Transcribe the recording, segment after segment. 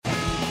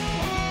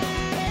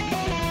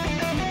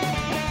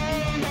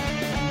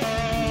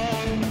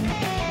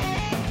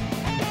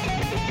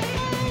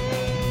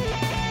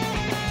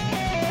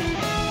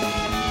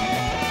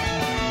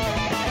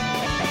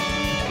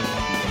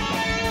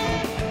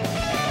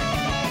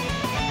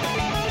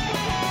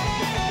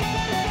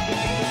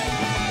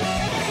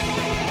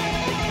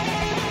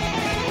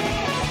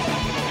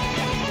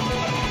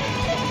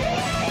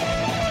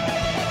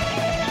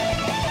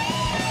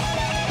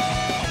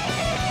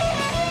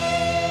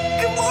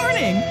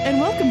morning, and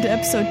welcome to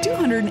episode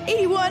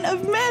 281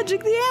 of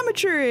Magic the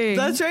Amateuring.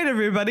 That's right,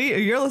 everybody.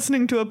 You're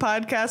listening to a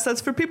podcast that's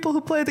for people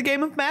who play the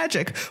game of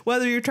Magic.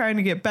 Whether you're trying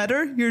to get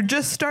better, you're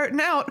just starting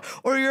out,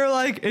 or you're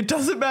like, it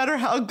doesn't matter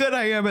how good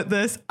I am at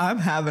this, I'm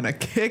having a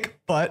kick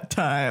butt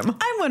time.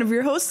 I'm one of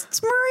your hosts,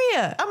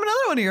 Maria. I'm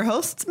another one of your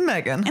hosts,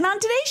 Megan. And on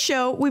today's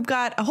show, we've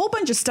got a whole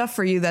bunch of stuff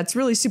for you that's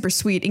really super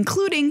sweet,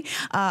 including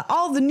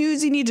all the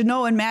news you need to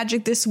know in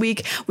Magic this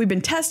week. We've been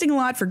testing a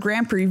lot for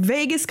Grand Prix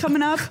Vegas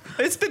coming up.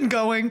 It's been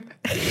going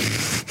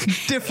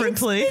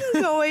differently. It's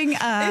been going.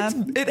 It's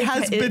been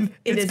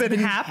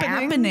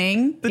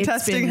happening. The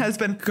testing has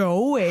been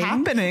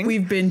happening.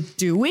 We've been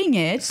doing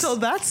it. So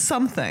that's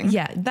something.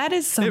 Yeah, that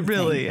is something. It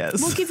really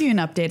is. We'll give you an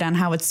update on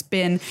how it's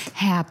been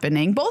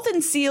happening, both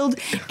in Sealed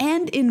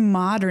and in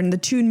Modern, the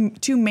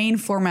two main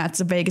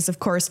formats of Vegas, of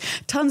course.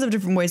 Tons of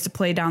different ways to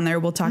play down there.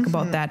 We'll talk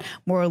about that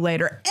more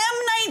later.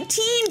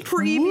 M19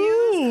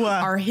 previews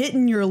are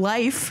hitting your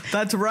life.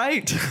 That's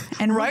right.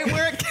 And right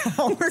where it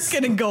counts. We're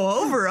going to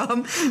go over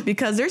them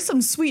because there's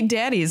some sweet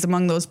daddies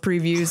among those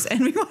previews,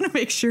 and we want to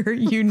make sure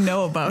you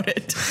know about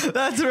it.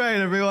 That's right,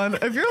 everyone.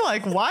 If you're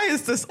like, why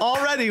is this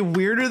already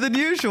weirder than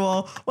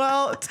usual?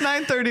 Well, it's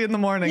 9:30 in the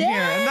morning here,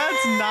 and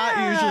that's not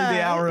usually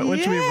the hour at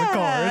which we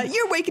record.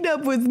 You're waking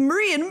up with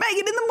Maria and Megan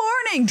in the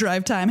morning.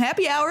 Drive time,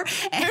 happy hour.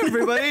 Hey,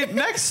 everybody.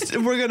 Next,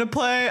 we're going to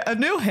play a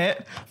new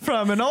hit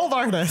from an old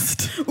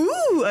artist.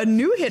 Ooh, a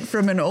new hit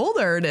from an old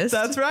artist.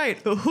 That's right.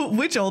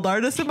 Which old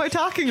artist am I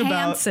talking about?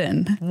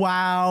 Hanson.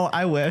 Wow,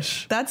 I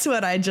wish. That's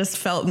what I just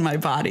felt in my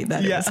body,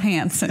 that it was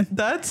Hanson.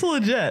 That's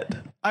legit.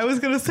 I was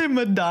going to say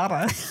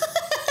Madonna.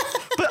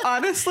 But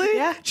honestly,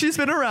 she's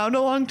been around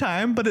a long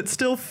time, but it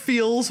still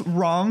feels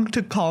wrong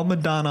to call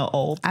Madonna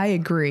old. I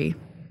agree.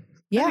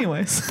 Yeah.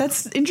 Anyways.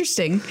 That's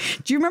interesting.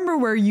 Do you remember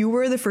where you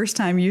were the first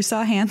time you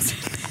saw Hanson?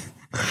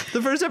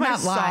 The first time I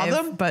saw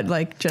them? But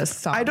like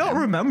just saw I don't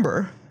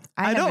remember.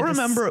 I don't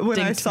remember when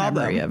I saw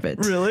them. Of it.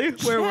 Really?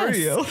 Where were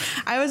you?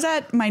 I was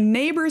at my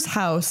neighbor's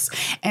house,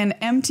 and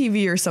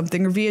MTV or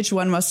something, or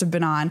VH1 must have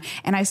been on,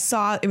 and I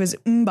saw it was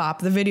MMMBop,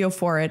 the video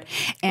for it,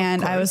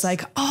 and I was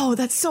like, oh,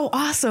 that's so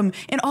awesome,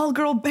 an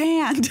all-girl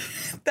band.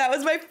 That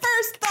was my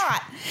first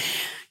thought.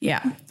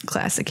 Yeah,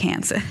 classic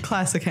Hanson.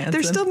 Classic Hanson.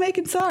 They're still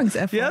making songs,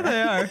 FYI. Yeah,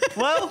 they are.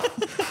 Well,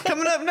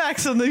 coming up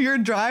next on your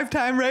Drive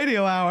Time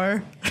Radio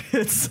Hour,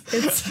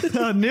 it's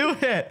a new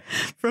hit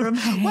from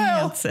Hanson.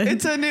 Well,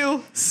 it's a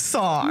new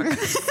song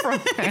from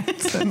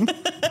Hanson.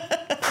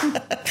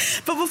 But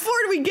before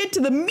we get to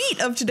the meat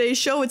of today's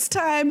show, it's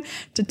time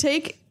to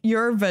take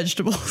your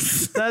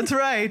vegetables. That's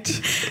right.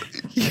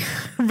 Your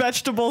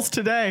vegetables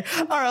today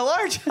are a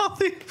large,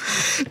 healthy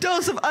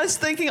dose of us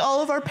thanking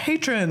all of our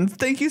patrons.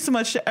 Thank you so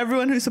much to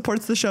everyone who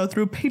supports the show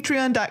through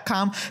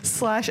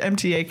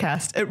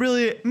patreon.com/MTAcast. It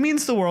really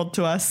means the world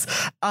to us.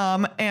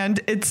 And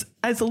it's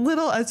as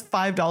little as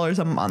 $5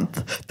 a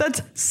month.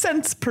 That's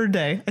cents per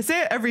day. I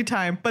say it every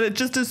time, but it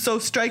just is so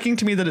striking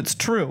to me that it's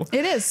true.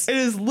 It is. It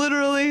is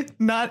literally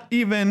not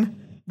even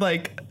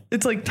like...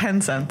 It's like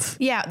 10 cents.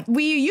 Yeah,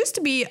 we used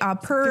to be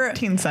per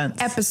 15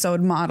 cents episode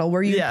model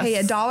where you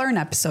pay $1 an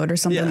episode or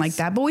something like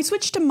that. But we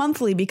switched to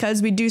monthly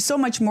because we do so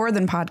much more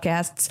than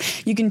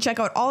podcasts. You can check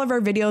out all of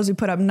our videos. We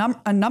put up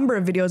a number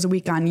of videos a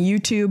week on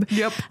YouTube,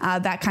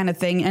 that kind of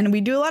thing. And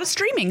we do a lot of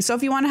streaming. So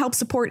if you want to help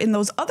support in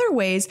those other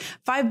ways,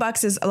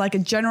 $5 is like a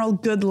general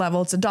good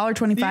level. It's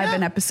 $1.25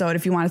 an episode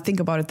if you want to think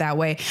about it that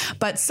way.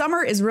 But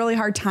summer is really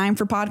hard time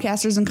for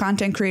podcasters and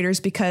content creators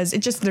because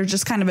there's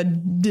just kind of a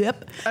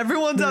dip.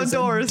 Everyone's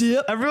outdoors.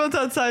 Everyone's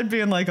outside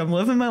being like, I'm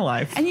living my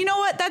life. And you know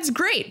what? That's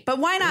great. But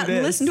why not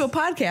listen to a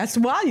podcast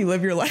while you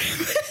live your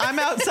life? I'm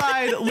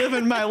outside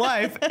living my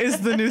life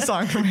is the new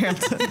song from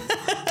Hanson.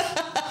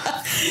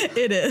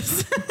 It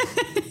is.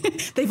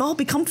 They've all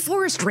become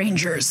forest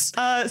rangers.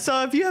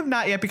 So if you have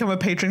not yet become a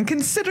patron,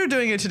 consider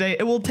doing it today.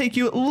 It will take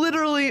you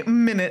literally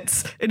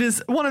minutes. It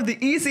is one of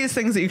the easiest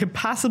things that you could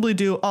possibly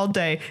do all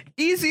day.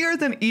 Easier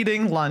than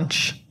eating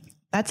lunch.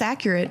 That's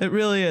accurate. It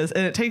really is.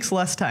 And it takes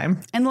less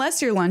time.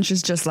 Unless your lunch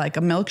is just like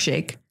a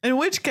milkshake. In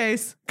which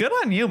case, good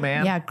on you,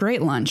 man. Yeah,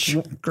 great lunch.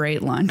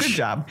 Great lunch. Good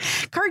job.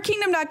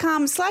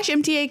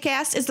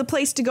 CardKingdom.com/MTAcast is the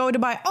place to go to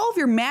buy all of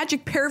your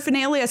Magic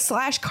paraphernalia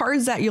 /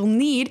 cards that you'll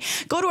need.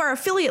 Go to our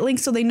affiliate link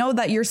so they know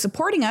that you're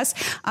supporting us.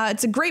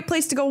 It's a great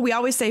place to go. We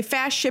always say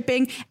fast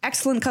shipping,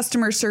 excellent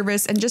customer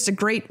service, and just a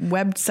great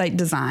website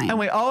design. And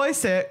we always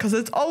say it because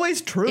it's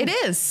always true. It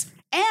is.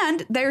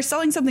 And they're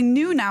selling something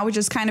new now, which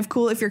is kind of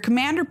cool. If you're a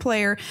Commander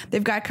player,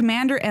 they've got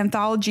Commander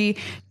Anthology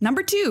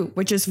 #2,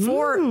 which is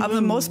 4 of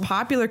the most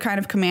popular kind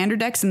of Commander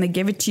decks, and they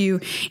give it to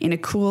you in a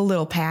cool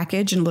little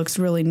package and looks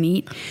really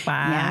neat.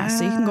 Wow. Yeah,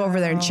 so you can go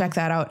over there and check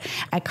that out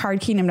at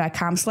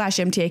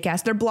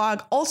cardkingdom.com/MTAcast. Their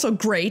blog, also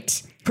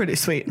great. Pretty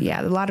sweet.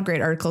 Yeah, a lot of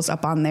great articles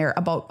up on there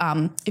about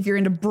if you're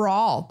into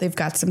Brawl, they've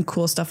got some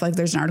cool stuff. Like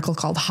there's an article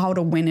called How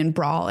to Win in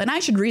Brawl. And I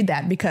should read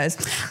that because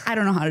I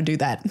don't know how to do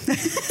that.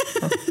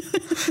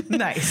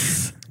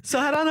 Nice. So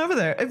head on over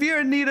there if you're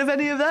in need of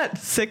any of that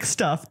sick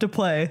stuff to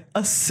play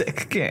a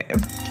sick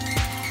game.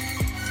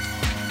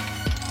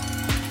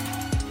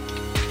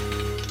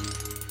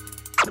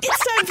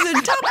 It's time time for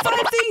the top 5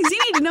 things you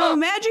need to know in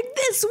Magic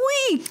this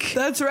week.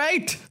 That's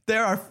right.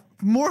 There are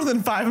more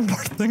than 5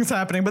 important things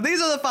happening, but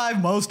these are the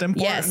 5 most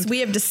important. Yes, we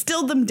have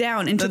distilled them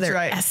down into their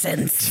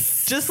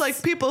essence. Just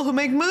like people who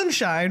make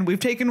moonshine, we've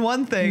taken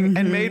one thing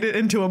and made it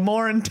into a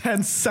more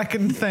intense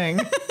second thing.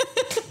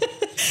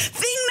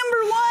 Thing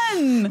number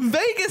 1.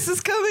 Vegas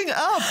is coming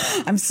up.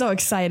 I'm so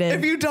excited.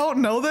 If you don't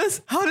know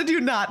this, how did you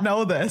not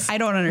know this? I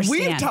don't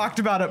understand. We've talked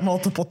about it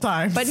multiple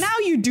times. But now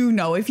you do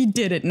know if you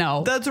didn't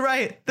know. That's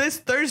right. This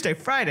Thursday,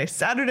 Friday,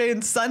 Saturday,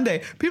 and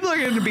Sunday, people are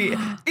going to be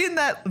in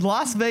that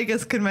Las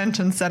Vegas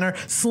Convention Center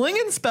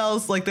slinging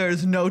spells like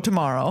there's no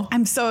tomorrow.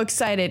 I'm so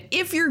excited.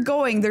 If you're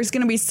going, there's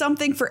going to be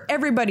something for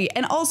everybody.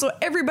 And also,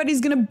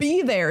 everybody's going to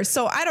be there.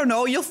 So I don't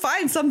know. You'll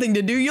find something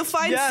to do. You'll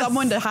find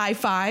someone to high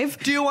five.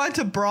 Do you want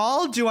to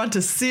brawl? Do you want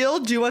to seal?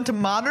 Do you want to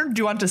modern?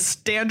 Do you want to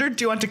standard?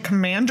 Do you want to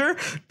commander?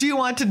 Do you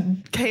want to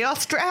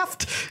chaos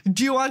draft?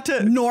 Do you want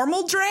to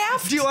normal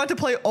draft? Do you want to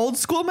play old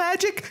school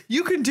Magic?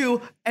 You can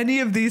do any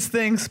of these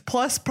things.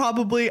 Plus,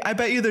 probably, I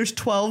bet you there's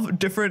 12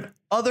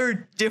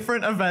 other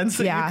different events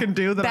that you can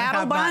do that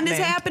Battle Bond is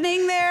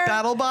happening there.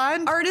 Battle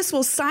Bond. Artists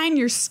will sign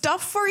your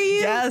stuff for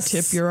you. Yes.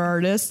 Tip your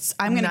artists.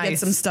 I'm going to get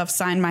some stuff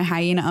signed, my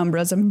Hyena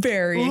Umbras. I'm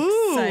very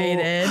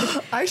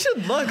excited. I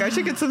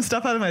should get some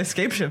stuff out of my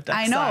Escape Shift deck.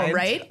 I know, signed.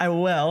 right? I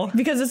will.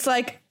 Because it's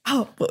like,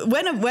 oh,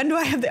 when do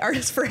I have the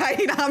artist for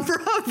Hyena Umbra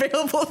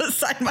available to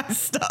sign my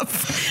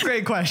stuff?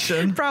 Great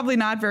question. Probably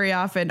not very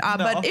often.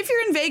 But if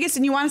you're in Vegas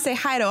and you want to say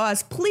hi to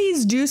us,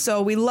 please do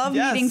so. We love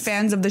meeting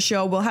fans of the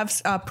show. We'll have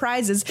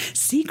prizes,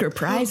 secret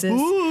prizes.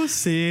 Ooh,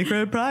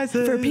 secret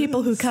prizes. For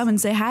people who come and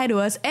say hi to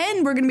us.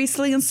 And we're going to be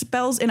slinging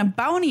spells in a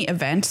bounty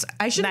event.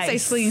 I shouldn't say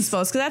slinging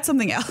spells because that's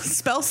something else.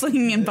 Spell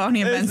slinging and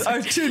bounty events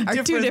are two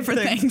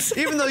different things.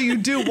 Even though you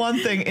do one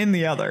thing in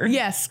the other.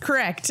 Yes,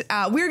 correct.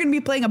 We're going to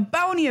be playing a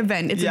bounty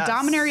event. It's a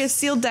Dominaria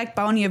sealed deck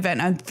bounty event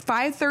at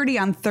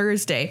 5:30 on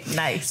Thursday.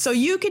 Nice. So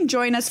you can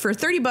join us for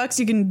 $30.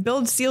 You can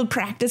build sealed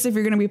practice if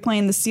you're going to be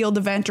playing the sealed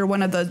event or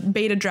one of the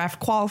beta draft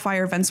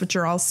qualifier events, which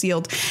are all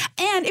sealed.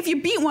 And if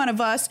you beat one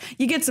of us,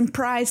 you get some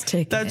prize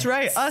tickets. That's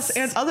right. Us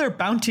and other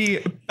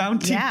bounty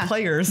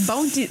players.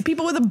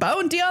 People with a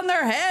bounty on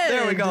their head.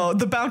 There we go.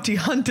 The bounty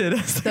hunted.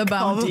 The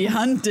bounty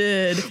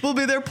hunted. We'll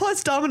be there.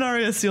 Plus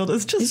Dominaria sealed.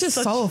 It's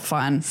just so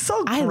fun.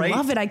 So great. I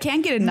love it. I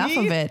can't get enough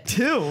of it.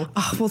 Too.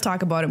 Oh, we'll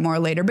talk about it more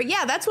later. But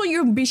yeah, that's what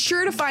you'll be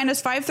sure to find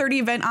us. 5:30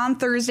 event on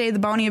Thursday, the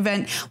bounty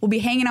event. We'll be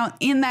hanging out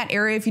in that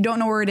area. If you don't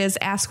know where it is,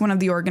 ask one of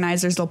the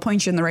organizers. They'll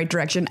point you in the right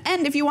direction.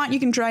 And if you want, you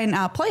can try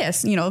and play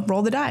us.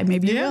 Roll the die.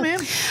 Maybe you will.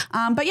 Man.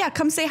 But yeah,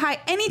 come say hi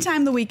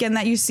anytime the weekend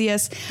that you see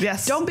us.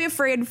 Yes. Don't be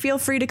afraid. Feel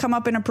free to come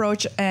up and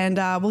approach, and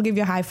we'll give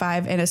you a high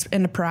five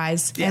and a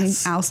prize.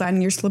 Yes. And I'll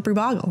sign your slippery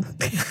boggle.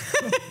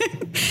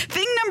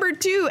 Thing number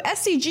 2,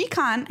 SCG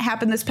Con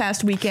happened this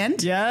past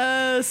weekend.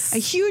 Yes. A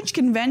huge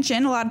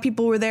convention. A lot of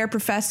people were there.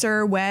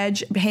 Professor,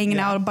 Wedge, hanging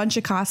out, a bunch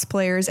of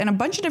cosplayers, and a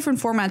bunch of different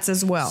formats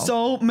as well.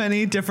 So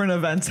many different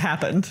events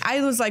happened.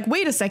 I was like,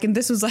 wait a second.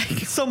 This was like...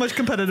 so much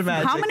competitive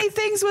Magic. How many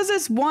things was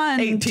this? 1,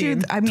 18,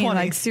 2... I mean, 20,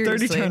 like,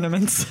 seriously. 30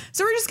 tournaments.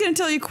 So we're just going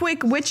to tell you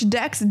quick which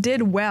decks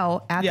did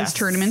well at this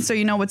tournament so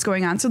you know what's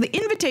going on. So the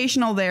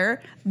Invitational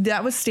there,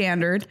 that was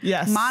standard.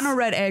 Yes. Mono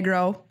Red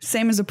Aggro,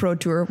 same as the Pro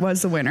Tour,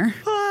 was the winner.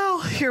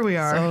 Well, here we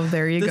are. So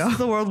there you go. This is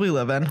the world we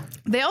live in.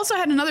 They also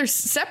had another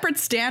separate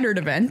standard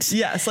event.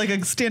 Yes, like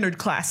a standard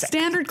classic.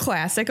 Standard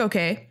classic,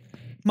 okay.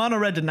 Mono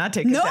Red did not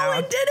take it down. No,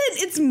 it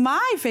didn't. It's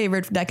my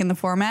favorite deck in the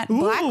format. Ooh.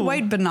 Black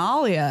White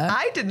Benalia.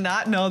 I did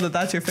not know that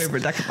that's your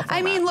favorite deck in the format.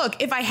 I mean,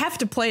 look, if I have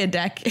to play a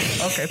deck.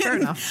 Okay, fair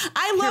enough.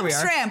 I love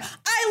SRAM.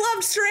 I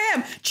love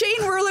SRAM. Chain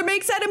Whirler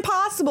makes that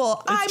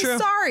impossible. I'm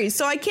sorry.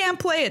 So I can't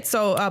play it.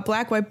 So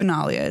Black White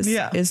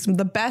Benalia is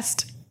the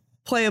best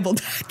playable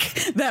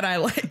deck that I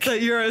like.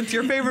 It's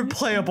your favorite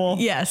playable.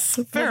 Yes.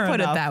 Fair we'll put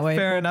enough. it that way.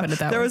 Fair enough.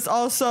 There was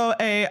also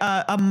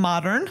a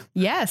modern.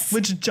 Yes.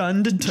 Which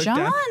Jund took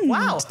down.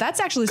 Wow. That's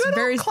actually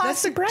very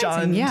classic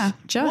surprising. Jund. Yeah.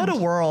 Jund. What a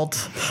world.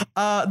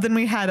 Then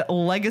we had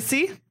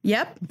Legacy.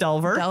 Yep.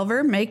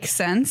 Delver makes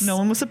sense. No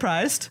one was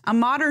surprised. A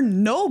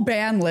modern no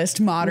ban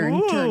list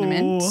modern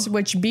tournament,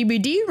 which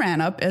BBD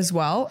ran up as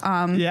well.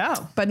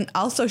 But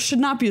also should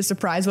not be a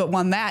surprise what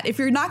won that. If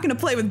you're not going to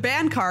play with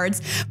ban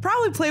cards,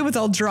 probably play with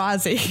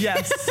Eldrazi.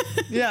 Yes.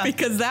 Yeah.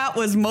 Because that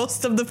was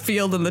most of the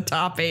field in the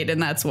top 8,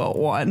 and that's what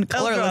won.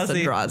 Colorless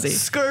Eldrazi.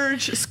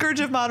 Scourge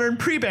of Modern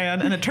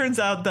pre-ban, and it turns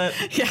out that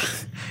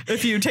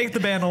if you take the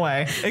ban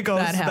away, it goes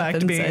back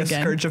to being a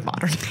Scourge of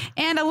Modern.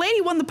 And a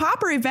lady won the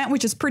Pauper event,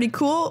 which is pretty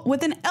cool,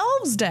 with an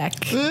Elves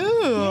deck.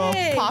 Ooh,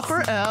 yay.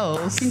 Pauper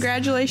Elves.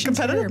 Congratulations.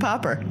 Competitive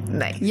Pauper.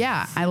 Nice.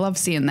 Yeah, I love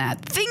seeing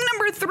that. Thing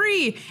number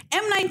 3,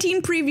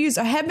 M19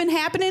 previews have been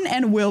happening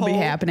and will be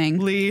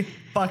happening.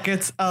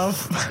 Buckets of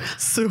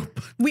soup.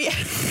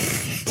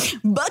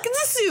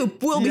 Buckets of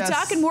soup. We'll be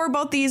talking more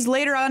about these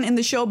later on in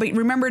the show, but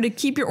remember to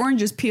keep your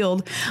oranges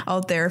peeled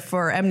out there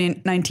for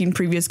M19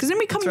 previews, because then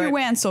we come your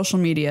way on social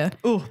media.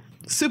 Ooh.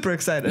 Super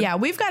excited. Yeah,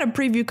 we've got a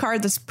preview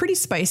card that's pretty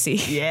spicy.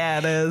 Yeah,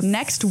 it is.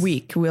 Next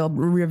week, we'll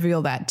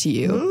reveal that to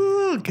you.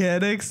 Ooh. Ooh,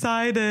 get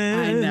excited.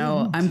 I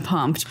know. I'm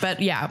pumped.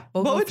 But yeah.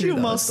 What would you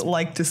most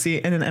like to see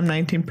in an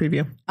M19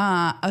 preview?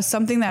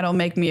 Something that'll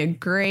make me a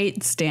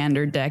great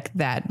standard deck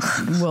that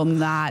will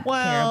not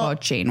care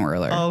about Chain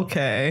Whirler.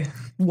 Okay.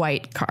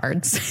 White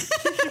cards.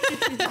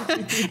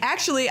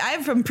 Actually, I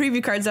have some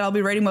preview cards that I'll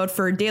be writing about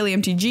for Daily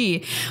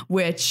MTG,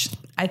 which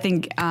I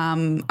think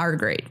are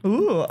great.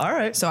 Ooh, all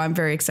right. So I'm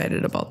very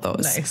excited about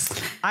those.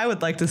 Nice. I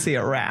would like to see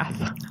a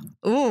Wrath.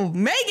 Ooh,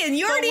 Megan,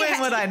 you already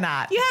when would I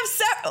not? You have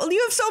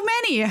so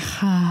many.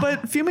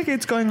 But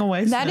Fumigate's going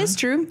away That soon. is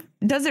true.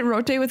 Does it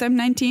rotate with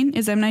M19?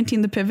 Is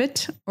M19 the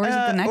pivot, or is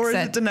it the next set? Or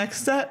is it the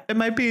next set? It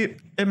might be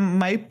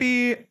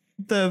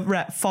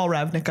the Fall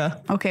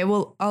Ravnica. Okay,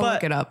 well, I'll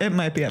look it up. It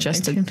might be M19.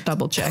 Just to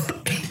double check.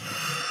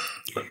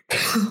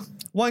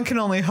 One can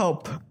only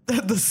hope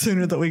that the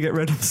sooner that we get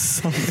rid of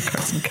some of the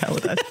cards in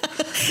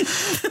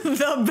Kaladesh,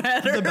 The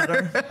better. the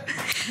better.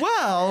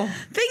 Well,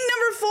 Thing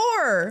number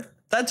 4.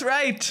 that's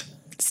right.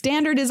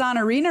 Standard is on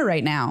Arena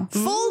right now.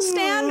 Full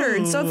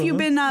standard. So if you've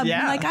been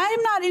like,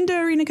 I'm not into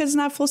Arena because it's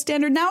not full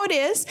standard. Now it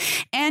is.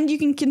 And you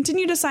can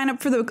continue to sign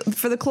up for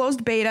the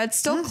closed beta. It's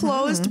still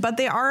closed, but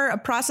they are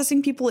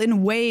processing people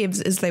in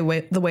waves is the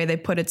way they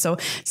put it. So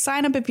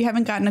sign up if you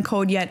haven't gotten a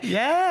code yet.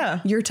 Yeah.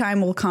 Your time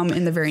will come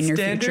in the very near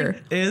future.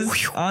 Standard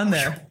is on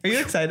there. Are you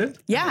excited?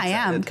 Yeah, I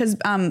am. Because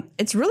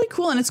it's really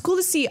cool. And it's cool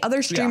to see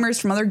other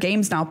streamers from other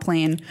games now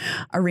playing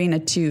Arena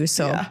too.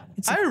 So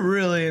I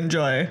really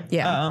enjoy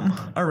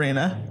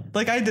Arena.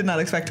 Like, I did not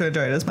expect to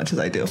enjoy it as much as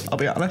I do. I'll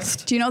be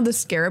honest. Do you know the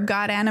Scarab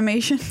God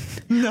animation?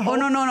 No. Oh,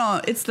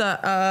 no. It's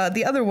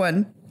the other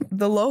one.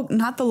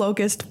 Not the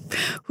Locust.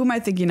 Who am I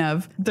thinking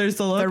of? There's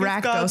the Locust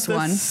Rakdos God, the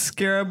one.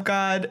 Scarab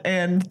God,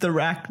 and the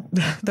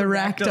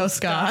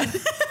Rakdos God.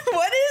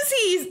 What is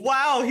he?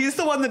 Wow, he's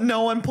the one that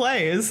no one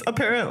plays,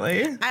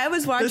 apparently. I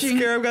was The watching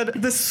Scarab God,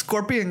 the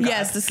Scorpion God.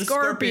 Yes, the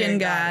Scorpion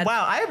God.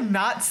 Wow, I have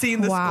not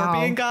seen the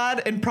Scorpion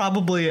God in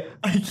probably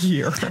a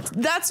year.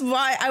 That's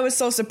why I was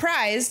so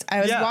surprised.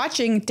 I was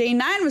watching, Day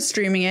 9 was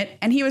streaming it,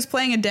 and he was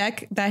playing a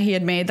deck that he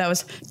had made that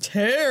was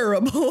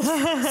terrible.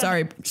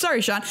 Sorry,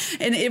 Sean.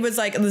 And it was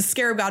like the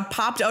Scarab God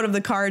popped out of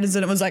the cards,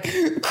 and it was like,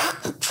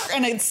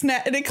 and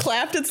it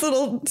clapped its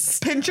little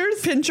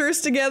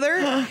pinchers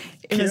together.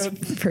 It was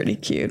pretty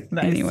cute.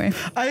 Nice. Anyway,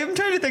 I am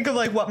trying to think of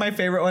like what my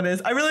favorite one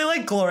is. I really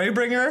like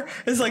Glorybringer.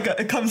 It's like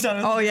it comes down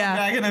as a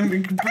dragon and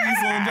breathes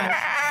a little bit.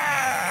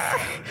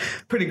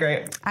 Pretty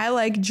great. I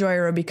like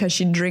Joyra because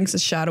she drinks a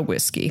shot of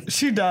whiskey.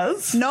 She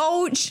does?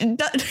 No.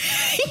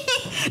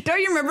 Don't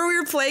you remember we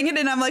were playing it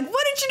and I'm like,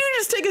 what did you do?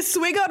 Just take a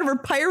swig out of her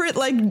pirate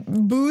like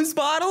booze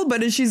bottle?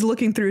 But she's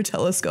looking through a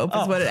telescope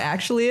is what it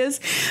actually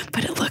is.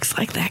 But it looks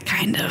like that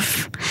kind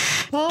of.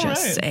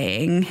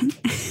 Saying.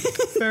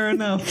 Fair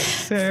enough.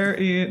 Fair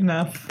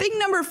enough. Thing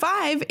number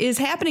 5 is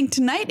happening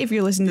tonight. If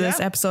you're listening to this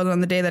episode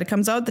on the day that it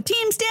comes out, the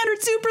Team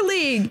Standard Super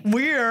League.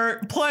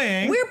 We're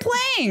playing.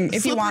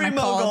 If you want to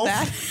call it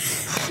that.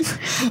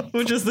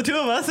 Which is the two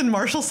of us and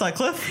Marshall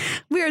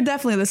Sutcliffe. We are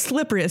definitely the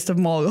slipperiest of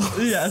moguls.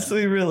 Yes,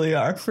 we really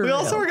are.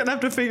 Also are going to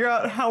have to figure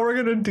out how we're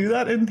going to do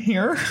that in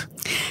here.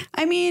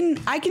 I mean,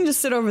 I can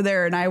just sit over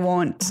there and I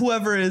won't.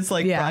 Whoever is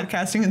like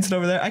broadcasting and sit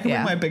over there, I can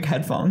wear my big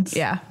headphones.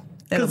 Yeah.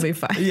 It'll be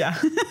fine. Yeah.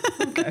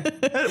 Okay.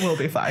 It will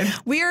be fine.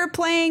 We are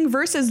playing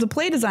versus the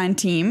Play Design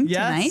team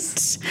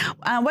tonight.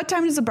 What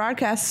time does the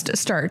broadcast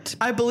start?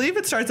 I believe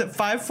it starts at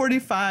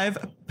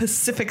 5:45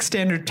 Pacific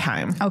Standard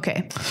Time.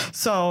 Okay.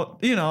 So,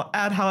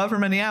 add however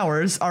many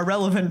hours are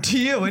relevant to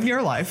you in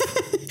your life.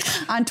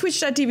 On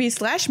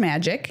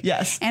twitch.tv/magic.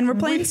 Yes. And we're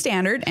playing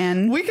standard.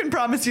 And we can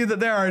promise you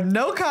that there are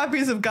no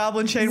copies of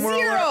Goblin Chain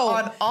Whirler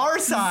on our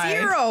side.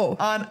 Zero.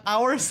 On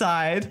our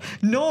side.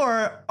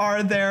 Nor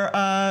are there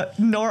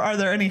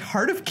any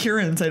Heart of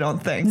Kirans, I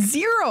don't think.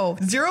 Zero Heart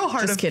of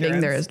Kirans. Just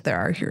kidding. There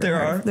are here.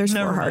 There's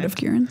 4 Heart of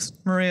Kirans.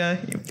 Maria,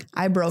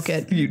 I broke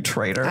it. You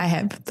traitor. I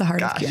have the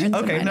Heart of Kirans.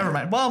 Okay, never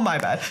mind. Well, my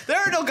bad. There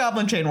are no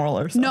Goblin Chain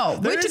Whirlers. No,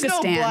 there is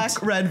no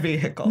black-red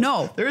vehicle.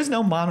 No. There is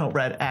no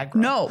mono-red aggro.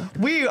 No.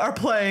 We are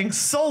playing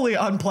solely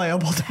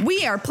unplayable decks.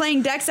 We are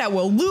playing decks that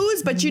will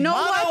lose, but you know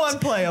what?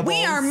 Unplayable.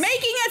 We are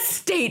making a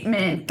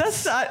statement.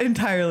 That's not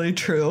entirely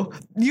true.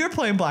 You're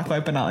playing Black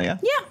White Benalia.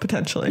 Yeah.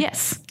 Potentially.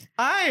 Yes.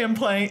 I am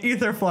playing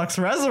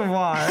Aetherflux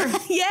Reservoir.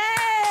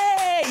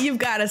 Yay! You've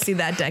got to see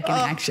that deck in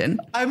action.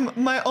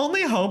 My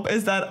only hope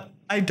is that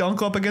I don't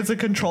go up against a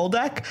control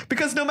deck,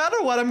 because no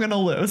matter what, I'm going to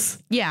lose.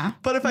 Yeah.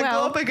 But if I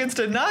go up against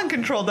a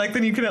non-control deck,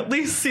 then you can at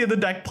least see the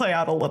deck play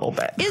out a little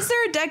bit. Is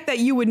there a deck that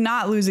you would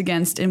not lose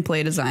against in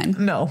Play Design?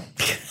 No.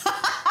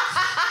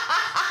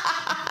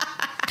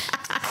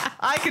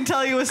 I can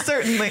tell you with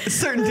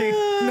certainty,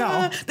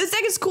 no. This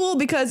deck is cool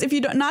because if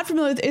you're not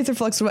familiar with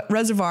Aetherflux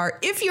Reservoir,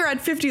 if you're at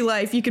 50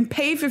 life, you can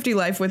pay 50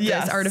 life with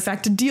this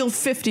artifact to deal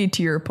 50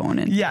 to your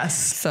opponent. Yes.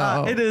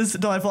 So it is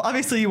delightful.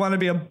 Obviously, you want to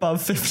be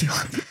above 50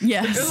 life.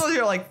 Yes. If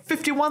you're like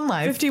 51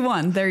 life.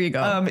 51. There you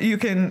go. You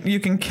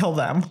can kill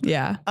them.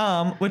 Yeah.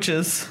 Which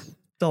is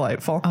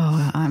delightful.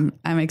 Oh,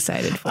 I'm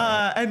excited for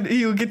it. And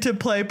you get to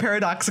play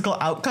Paradoxical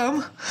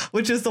Outcome,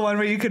 which is the one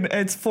where you can,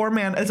 it's a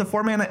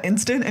 4-mana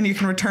instant, and you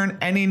can return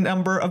any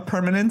number of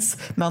permanents,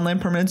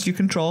 non-land permanents you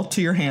control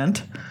to your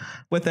hand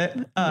with it.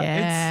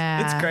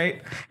 It's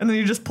great. And then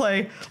you just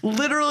play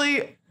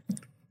literally,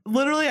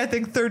 I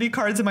think 30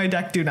 cards in my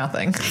deck do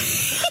nothing.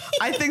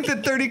 I think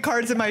that 30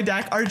 cards in my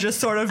deck are just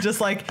sort of just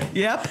like,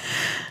 yep,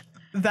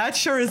 that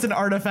sure is an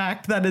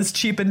artifact that is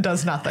cheap and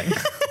does nothing.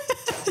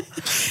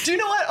 Do you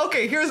know what?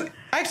 Okay,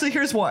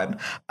 here's one.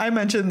 I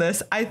mentioned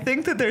this. I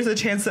think that there's a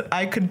chance that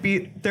I could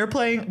beat, they're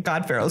playing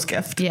God Pharaoh's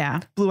Gift. Yeah.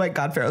 Blue-white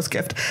God Pharaoh's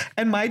Gift.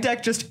 And my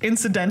deck just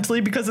incidentally,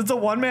 because it's a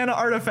 1-mana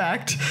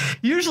artifact,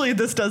 usually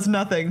this does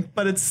nothing,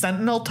 but it's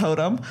Sentinel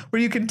Totem,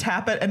 where you can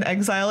tap it and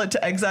exile it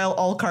to exile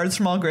all cards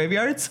from all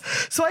graveyards.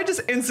 So I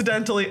just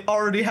incidentally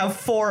already have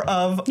 4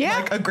 of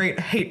like a great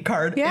hate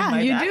card in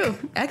my deck. Yeah, you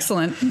do.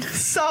 Excellent.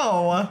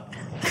 So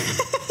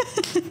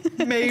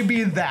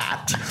maybe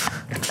that.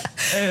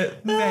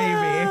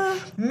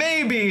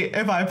 Maybe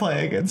if I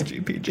play against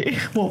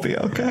GPG, we'll be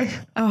okay.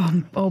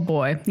 Oh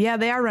boy. Yeah,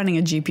 they are running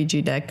a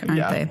GPG deck,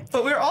 aren't they?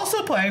 But we're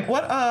also playing,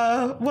 what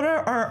are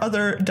our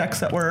other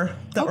decks that we're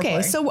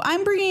playing? So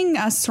I'm bringing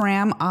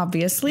SRAM,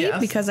 obviously,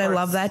 because I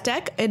love that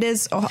deck. It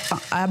is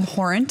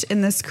abhorrent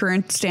in this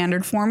current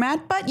standard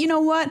format, but you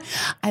know what?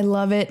 I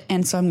love it,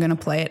 and so I'm going to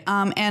play it.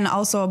 And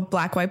also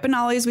Black-White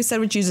Benalia, as we said,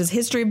 which uses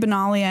History of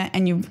Benalia,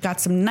 and you've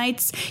got some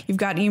Knights. You've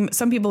got,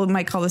 some people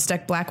might call this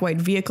deck Black-White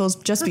Vehicles,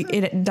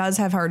 it does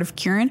have Heart of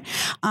Kiran.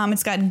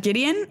 It's got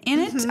Gideon in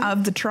it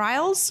of the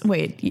Trials.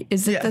 Wait,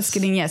 is it that's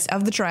Gideon? Yes,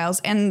 of the Trials.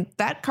 And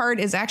that card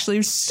is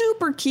actually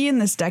super key in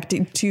this deck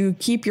to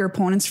keep your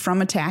opponents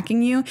from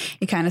attacking you.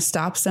 It kind of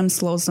stops them,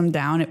 slows them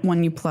down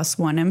when you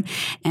 +1 him,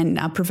 and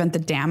prevent the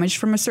damage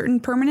from a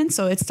certain permanent.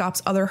 So it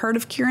stops other Heart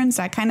of Kirans,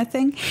 that kind of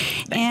thing.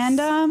 Nice. And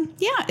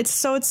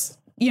it's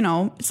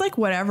it's like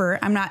whatever.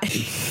 I'm not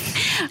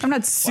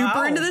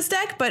super into this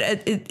deck, but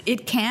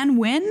it can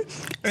win.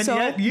 And so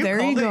yet you there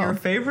called you go. It your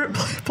favorite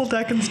playable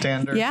deck in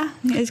Standard. Yeah,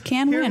 it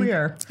can win. Here we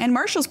are. And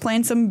Marshall's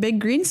playing some big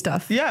green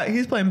stuff. Yeah,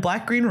 he's playing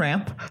black green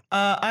ramp.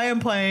 I am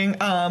playing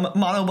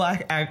mono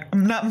black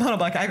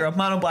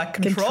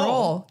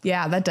control.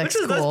 Yeah, that deck's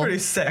cool. That's pretty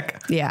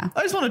sick. Yeah.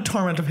 I just want to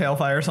Torment of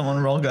Hailfire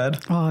someone real good.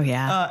 Oh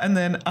yeah. And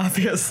then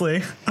obviously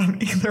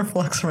Ether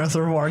Flux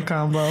Reservoir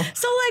combo.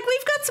 So like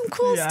we've got some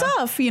cool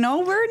stuff,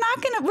 we're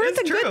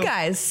the good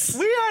guys.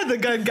 We are the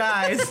good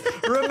guys.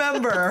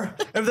 Remember,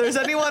 if there's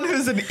anyone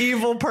who's an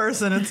evil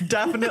person, it's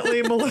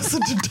definitely Melissa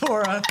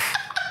Dodora.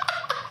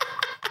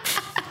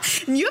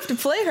 You have to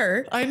play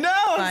her. I know.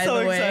 I'm so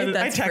excited.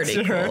 That's I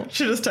texted her. Cool.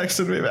 She just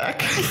texted me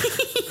back.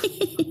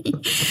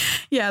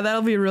 Yeah,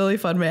 that'll be a really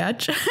fun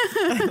match.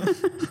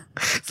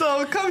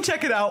 So come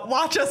check it out.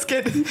 Watch us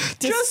get destroyed.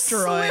 Just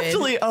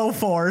swiftly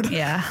O4'd.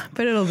 Yeah,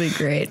 but it'll be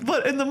great.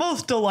 But in the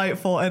most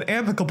delightful and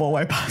amicable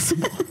way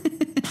possible.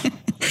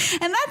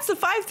 And that's the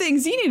 5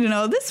 things you need to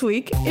know this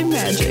week in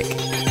Magic.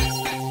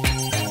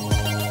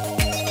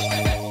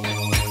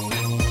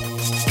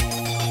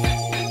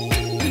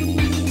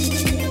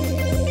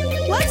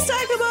 Let's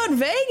talk about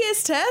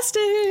Vegas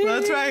testing.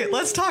 That's right.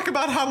 Let's talk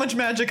about how much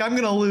Magic I'm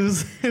going to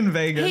lose in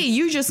Vegas. Hey,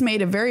 you just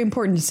made a very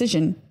important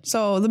decision.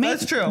 So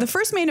that's true. The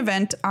first main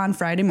event on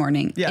Friday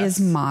morning is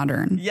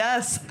Modern.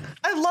 Yes.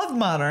 I love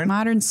Modern.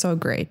 Modern's so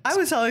great. I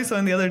was telling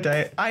someone the other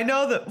day, I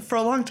know that for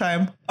a long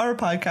time, our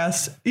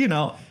podcast,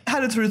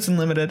 had its roots in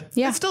Limited.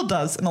 Yeah. It still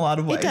does in a lot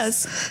of ways. It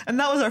does. And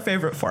that was our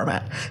favorite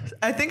format.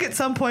 I think at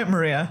some point,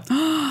 Maria,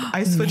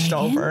 I switched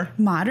over.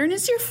 Modern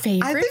is your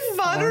favorite I think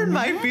Modern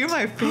might be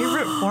my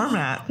favorite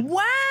format.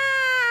 Wow.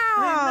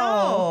 I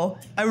know.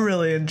 I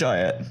really enjoy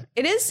it.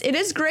 It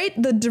is great.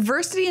 The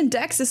diversity in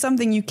decks is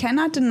something you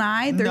cannot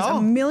deny. There's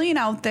a million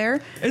out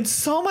there. It's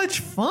so much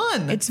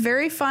fun. It's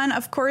very fun.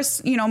 Of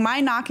course,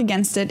 my knock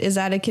against it is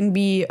that it can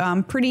be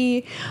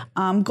pretty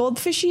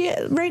goldfishy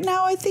right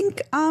now, I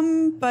think.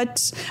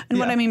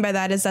 What I mean by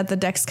that is that the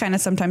decks kind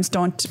of sometimes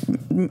don't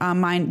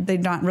mind. They're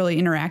not really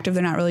interactive.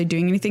 They're not really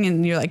doing anything.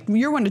 And you're like,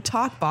 you're one to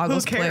talk,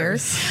 Boggles player.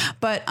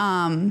 But,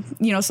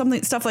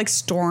 stuff like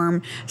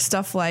Storm,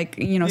 stuff like,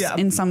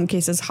 in some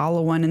cases,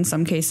 Hollow One, in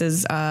some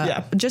cases,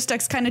 just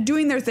decks kind of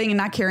doing their thing and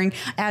not caring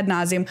ad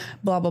nauseum,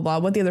 blah, blah, blah.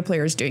 What the other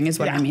player is doing is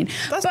what I mean.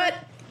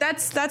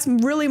 That's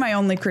really my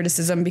only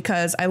criticism,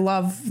 because I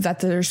love that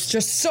there's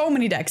just so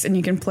many decks and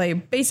you can play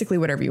basically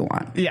whatever you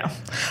want. Yeah.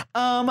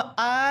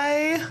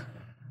 I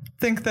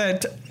think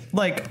that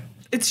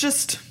it's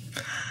just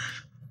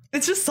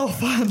so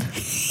fun.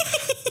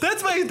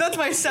 That's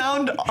my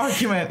sound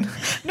argument.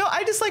 No,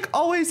 I just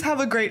always have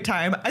a great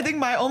time. I think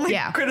my only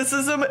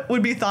criticism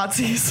would be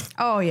Thoughtseize.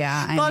 Oh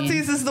yeah.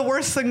 Thoughtseize is the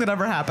worst thing that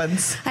ever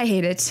happens. I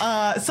hate it.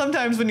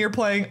 Sometimes when you're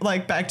playing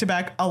back to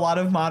back a lot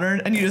of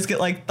Modern and you just get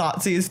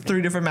Thoughtseize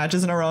 3 different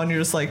matches in a row and you're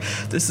just like,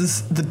 this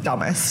is the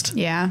dumbest.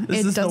 Yeah.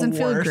 This is doesn't the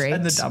feel worst great.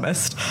 and the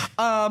dumbest.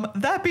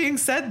 That being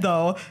said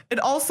though, it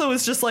also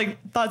is just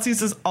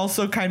Thoughtseize is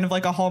also kind of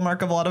a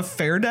hallmark of a lot of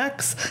fair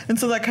decks. And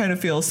so that kind of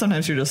feels,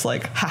 sometimes you're just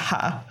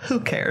haha, who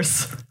cares?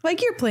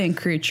 Like you're playing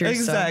creatures.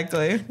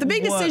 Exactly. So. The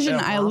big decision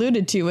I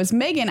alluded to was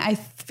Megan, I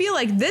feel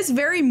like this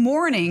very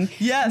morning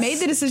made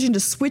the decision to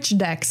switch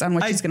decks on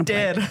what she's going to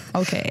play. I did.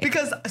 Okay.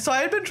 Because so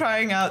I had been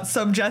trying out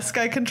some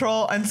Jeskai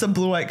control and some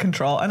blue-white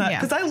control. And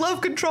because I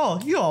love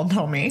control. You all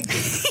know me.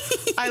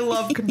 I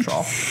love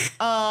control.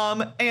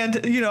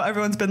 And, you know,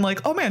 everyone's been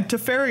like, oh man,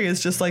 Teferi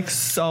is just like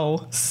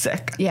so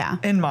sick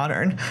in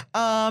Modern.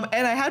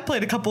 And I had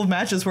played a couple of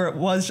matches where it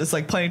was just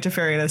like playing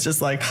Teferi and it's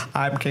just like,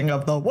 I'm king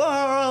of the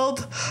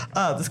world.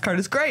 This card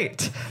is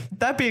great.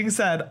 That being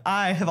said,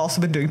 I have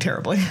also been doing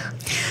terribly.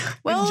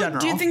 Well,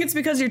 do you think it's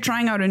because you're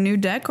trying out a new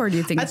deck, or do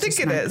you think it's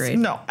just not great?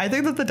 No, I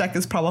think that the deck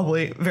is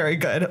probably very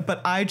good,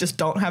 but I just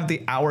don't have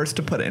the hours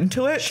to put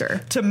into it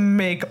to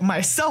make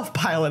myself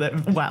pilot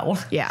it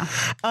well. Yeah.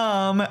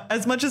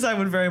 As much as I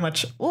would very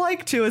much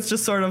like to, it's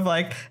just sort of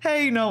like,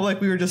 hey, you know,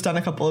 like we were just on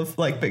a couple of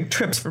like big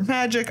trips for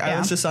Magic. I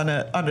was just on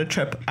a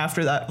trip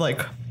after that,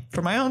 like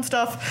for my own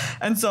stuff.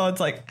 And so it's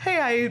like,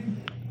 hey,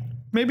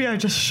 maybe I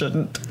just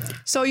shouldn't.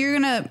 So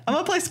I'm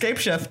gonna play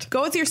Scapeshift.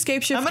 Go with your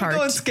Scapeshift. I'm gonna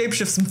go and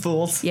Scapeshift some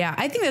fools. Yeah,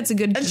 I think that's a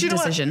good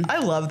decision. I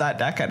love that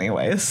deck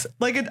anyways.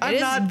 Like I'm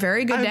not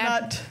very good. I'm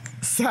not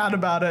sad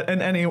about it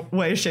in any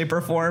way, shape,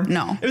 or form.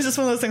 No. It was just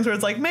one of those things where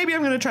it's like, maybe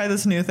I'm gonna try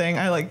this new thing.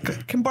 I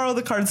like can borrow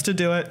the cards to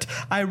do it.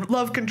 I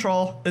love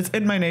control. It's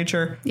in my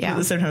nature. Yeah. But at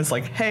the same time, it's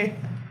like, hey.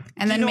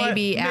 And then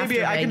maybe I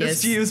can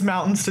just use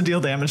mountains to deal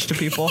damage to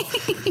people.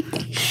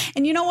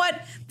 And you know what?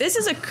 This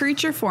is a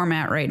creature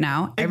format right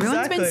now.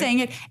 Everyone's been saying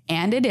it,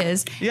 and it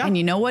is. Yeah. And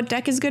you know what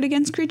deck is good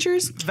against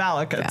creatures?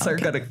 Valakuts are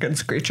good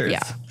against creatures.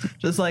 Yeah.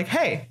 Just like,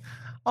 hey,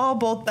 I'll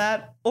bolt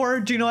that. Or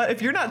do you know what?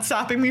 If you're not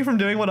stopping me from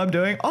doing what I'm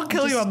doing, I'll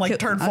kill you on like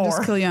turn 4. I'll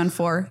just kill you on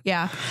 4.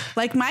 Yeah.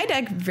 Like my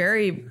deck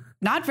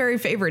not very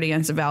favored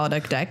against a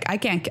Validuk deck. I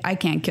can't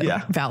kill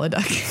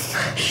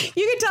Validuk.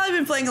 You can tell I've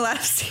been playing a lot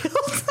of Sealed.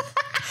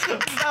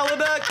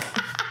 Validuk.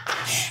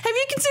 Have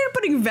you considered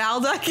putting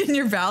Validuk in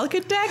your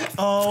Valakut deck?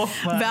 Oh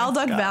my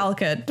Validuk God.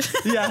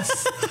 Valakut.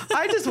 Yes.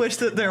 I just wish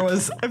that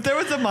if there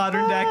was a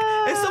modern deck,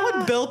 if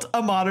someone built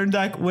a modern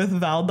deck with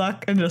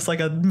Validuk and just like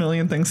a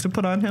million things to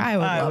put on him,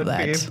 I would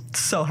be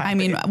so happy. I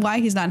mean, why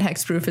he's not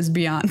hexproof is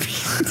beyond me.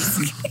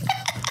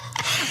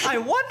 I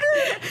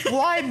wonder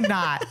why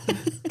not.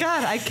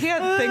 God, I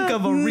can't think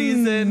of a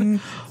reason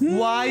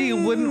why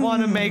you wouldn't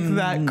want to make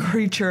that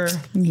creature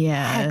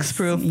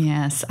hexproof.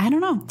 Yes. I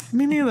don't know.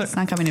 Me neither. It's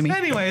not coming to me.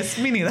 Anyways,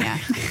 me neither. Yeah.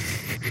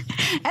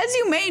 As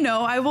you may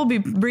know, I will be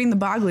bringing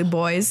the Boggly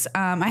Boys.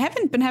 I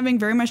haven't been having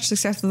very much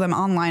success with them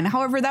online.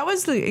 However, that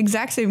was the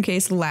exact same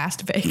case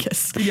last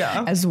Vegas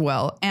as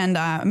well. And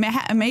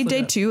I made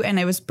day 2, and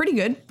it was pretty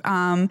good.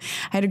 I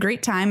had a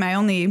great time. I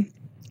only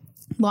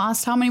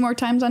lost how many more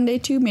times on day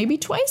 2? Maybe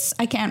twice?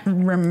 I can't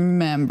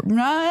remember.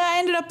 I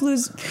ended up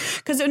losing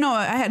because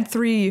I had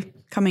 3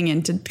 coming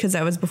into because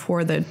that was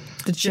before the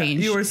change.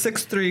 Yeah, you were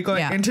 6-3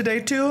 going into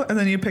day 2, and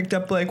then you picked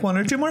up like 1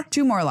 or 2 more.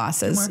 2 more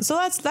losses. So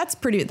that's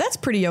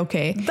pretty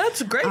okay.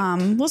 That's great.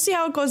 We'll see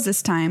how it goes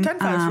this time.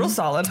 10-5 is real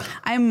solid.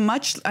 I'm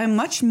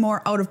much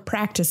more out of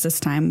practice this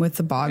time with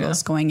the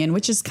Boggles going in,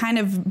 which is kind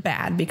of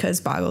bad because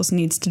Boggles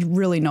needs to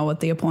really know what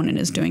the opponent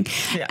is doing.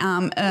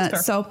 Yeah,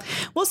 so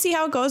we'll see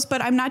how it goes,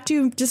 but I'm not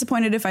too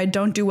disappointed if I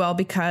don't do well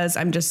because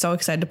I'm just so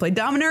excited to play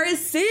Dominaria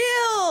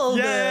Sealed.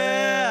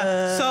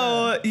 Yeah.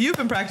 So you've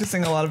been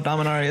practicing a lot of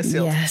Dominaria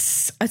Sealed.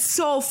 Yes. It's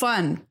so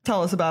fun.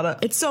 Tell us about it.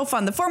 It's so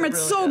fun. The format's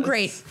really so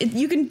great.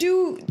 You can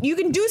do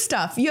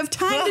stuff. You have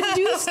time to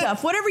do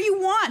stuff, whatever you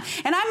want.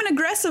 And I'm an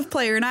aggressive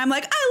player, and I'm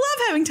like, I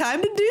love having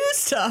time to do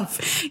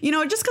stuff. You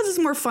know, just because it's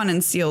more fun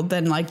in Sealed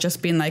than like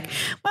just being like,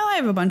 well, I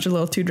have a bunch of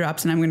little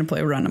 2-drops and I'm going to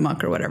play Run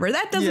Amok or whatever.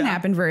 That doesn't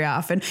happen very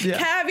often. Yeah.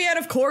 Caveat,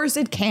 of course,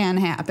 it can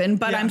happen,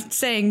 but I'm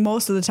saying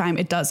most of the time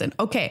it doesn't.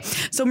 Okay,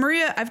 so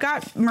Maria, I've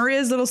got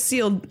Maria's little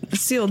sealed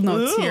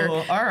notes here.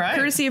 All right.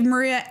 Courtesy of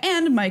Maria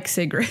and Mike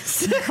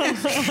Sigris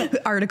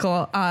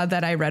article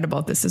that I read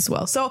about this as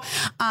well. So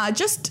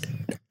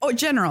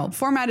general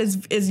format is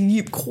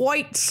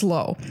quite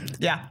slow.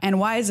 Yeah. And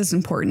why is this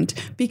important?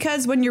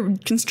 Because when you're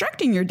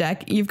constructing your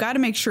deck, you've got to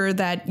make sure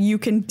that you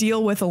can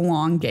deal with a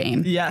long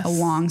game. Yes. A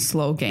long,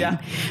 slow game.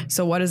 Yeah.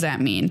 So what does that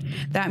mean?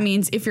 That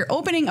means if you're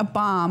opening a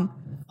bomb,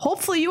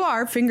 hopefully you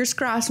are, fingers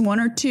crossed, 1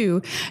 or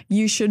 2,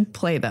 you should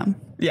play them.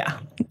 Yeah.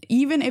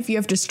 Even if you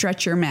have to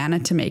stretch your mana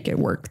to make it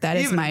work.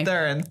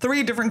 They're in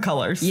 3 different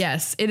colors.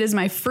 Yes. It is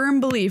my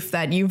firm belief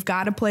that you've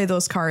got to play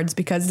those cards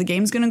because the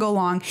game's going to go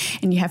long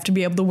and you have to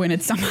be able to win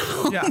it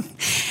somehow. Yeah.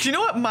 Do you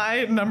know what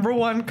my number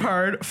 1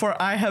 card for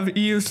I have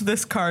used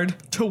this card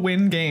to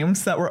win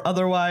games that were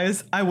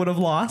otherwise I would have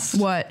lost?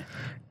 What?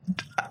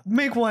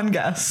 Make one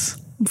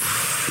guess.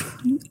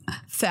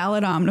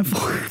 Salad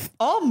Omnivore.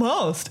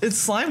 Almost.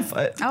 It's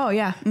Slimefoot. Oh,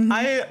 yeah. Mm-hmm.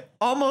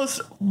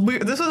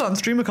 This was on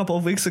stream a couple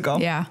of weeks ago.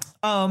 Yeah.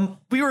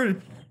 We were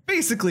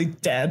basically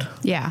dead.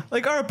 Yeah.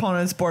 Like our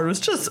opponent's board was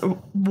just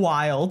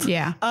wild.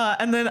 Yeah.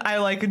 And then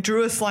I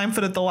drew a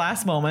Slimefoot at the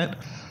last moment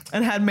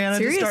and had mana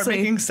to start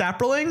making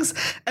Saprolings.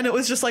 And it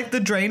was just like the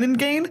drain and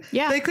gain.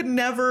 Yeah. They could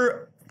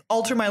never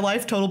alter my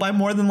life total by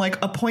more than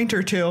like a point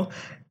or 2.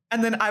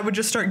 And then I would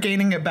just start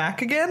gaining it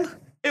back again.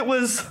 It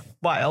was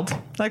wild.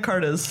 That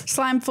card is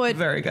Slimefoot.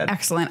 very good.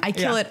 Excellent. I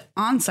kill it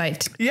on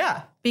sight.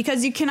 Yeah.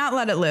 Because you cannot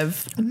let it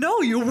live.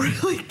 No, you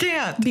really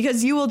can't.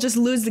 Because you will just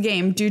lose the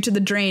game due to the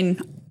drain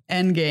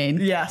and gain.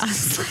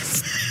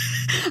 Yes.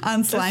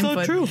 On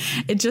Slimefoot. So true.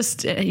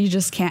 You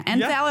just can't.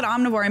 And Thallid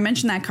Omnivore, I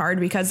mentioned that card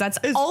because that's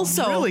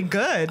also really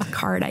good. A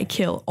card I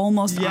kill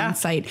almost on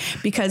sight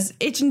because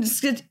it's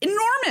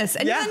enormous.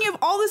 And then you have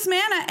all this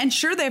mana, and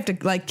sure they have to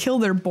like kill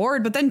their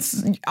board, but then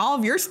all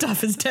of your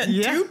stuff is dead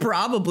too,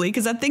 probably,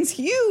 because that thing's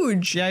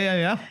huge.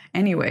 Yeah.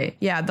 Anyway,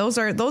 those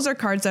are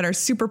cards that are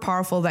super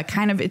powerful. That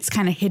it's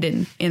kind of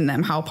hidden in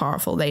them how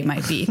powerful they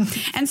might be.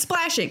 And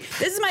splashing.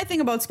 This is my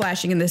thing about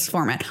splashing in this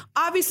format.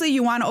 Obviously,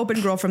 you want to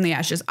open Grow from the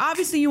Ashes.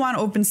 Obviously, you want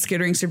to open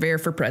Skittering Surveyor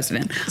for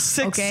President.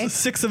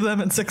 Six of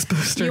them and 6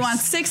 boosters. You want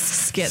 6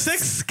 skits.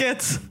 6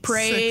 skits.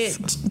 Pray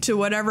to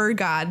whatever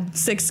god.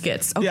 6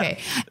 skits. Okay.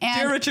 Yeah.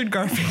 And Dear Richard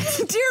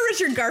Garfield. Dear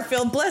Richard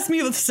Garfield, bless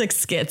me with 6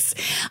 skits.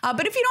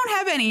 But if you don't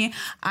have any,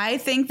 I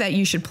think that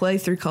you should play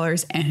 3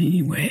 colors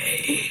anyway.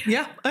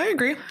 Yeah, I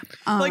agree.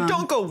 Like,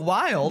 don't go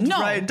wild,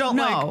 right? Don't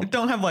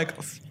have like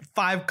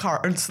 5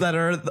 cards that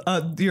are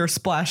your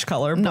splash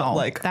color. But no,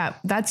 like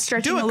that's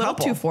stretching a little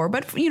too far.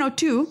 But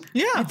 2.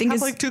 Yeah, I think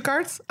it's like 2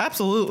 cards.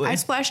 Absolutely. I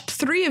splashed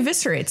 3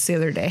 Eviscerates the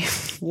other day.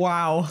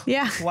 Wow.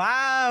 Yeah.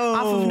 Wow.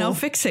 Off of no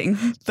fixing.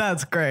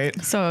 That's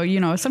great. So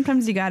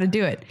sometimes you got to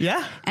do it.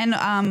 Yeah. And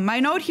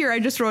my note here I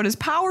just wrote is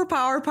power.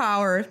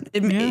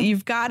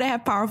 You've got to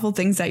have powerful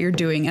things that you're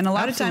doing. And a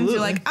lot of times you're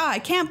like, I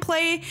can't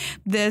play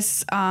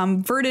this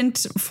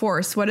Verdant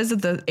Force. What is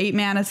it? The 8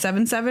 mana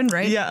 7/7,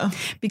 right? Yeah.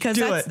 Because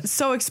that's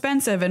so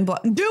expensive and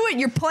do it.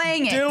 You're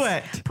playing it. Do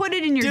it. Put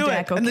it in your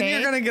deck. Okay. And then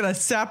you're gonna get a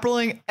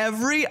Saproling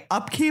every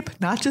upkeep,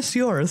 not just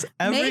yours.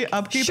 Every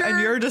upkeep, and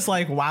you're just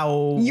like,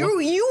 wow. You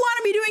want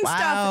to be doing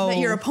stuff that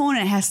your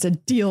opponent has to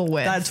deal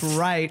with. That's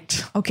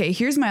right. Okay.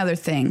 Here's my other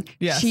thing.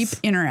 Yes. Cheap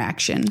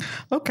interaction.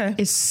 Okay.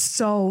 Is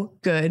so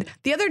good.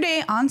 The other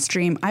day on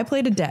stream, I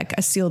played a deck,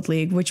 a sealed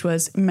league, which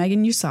was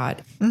Megan. You saw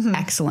it. Mm-hmm.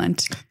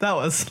 Excellent.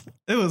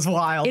 It was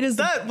wild.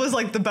 That was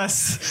like the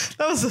best.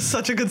 That was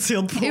such a good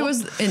sealed pool. It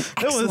was an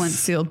excellent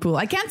sealed pool.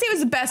 I can't say it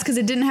was the best because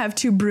it didn't have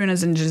 2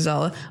 Brunas and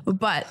Gisela,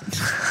 but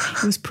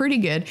it was pretty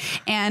good.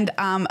 And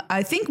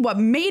I think what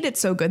made it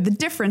so good, the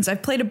difference,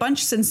 I've played a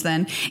bunch since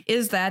then,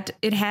 is that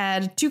it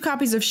had 2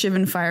 copies of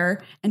Shivan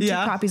Fire and 2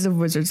 copies of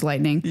Wizard's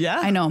Lightning. Yeah.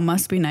 I know,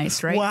 must be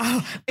nice, right?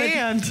 Wow.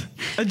 And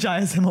a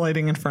Jaya's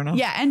Immolating Inferno.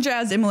 Yeah, and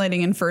Jaya's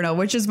Immolating Inferno,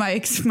 which is my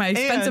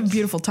expensive,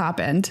 beautiful top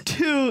end.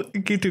 2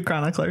 Gitu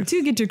Chroniclers.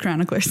 2 Gitu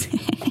Chroniclers.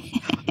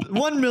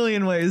 1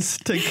 million ways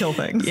to kill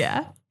things.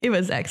 Yeah, it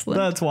was excellent.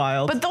 That's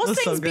wild. But those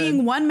things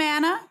being 1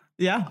 mana,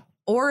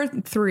 or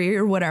 3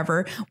 or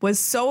whatever, was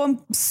so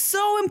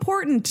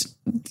important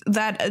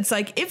that it's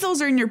like, if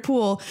those are in your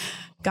pool,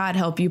 God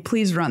help you,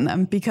 please run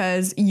them,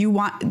 because you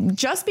want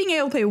just being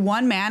able to pay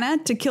 1 mana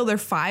to kill their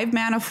 5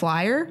 mana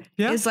flyer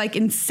is like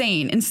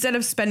insane, instead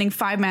of spending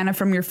 5 mana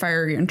from your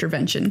fiery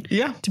intervention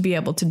to be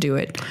able to do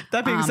it.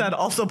 That being said,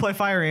 also play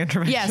fiery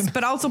intervention. Yes,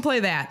 but also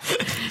play that.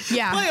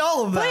 Yeah. Play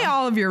all of them. Play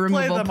all of your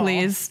removal,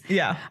 please. All.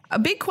 Yeah. A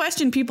big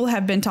question people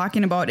have been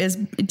talking about is,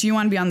 do you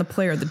want to be on the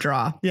play or the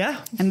draw?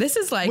 Yeah. And this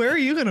is like, where are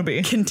you going to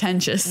be?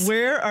 Contentious.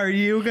 Where are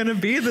you going to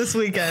be this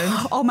weekend?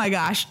 Oh my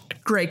gosh.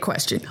 Great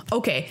question.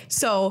 Okay.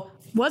 So,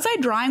 was I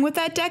drawing with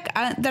that deck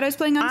that I was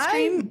playing on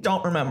stream? I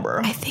don't remember.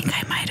 I think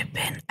I might have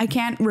been. I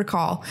can't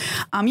recall.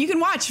 You can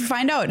watch,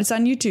 find out. It's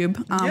on YouTube,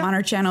 on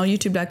our channel,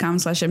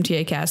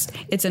 youtube.com/MTAcast.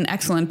 It's an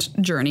excellent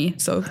journey.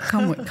 So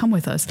come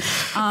with us.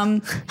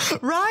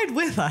 Ride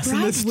with us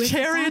in this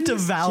chariot of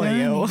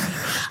value.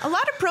 A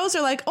lot of pros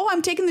are like,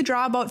 I'm taking the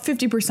draw about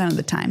 50% of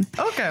the time.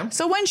 Okay.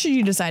 So when should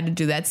you decide to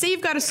do that? Say you've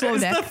got a slow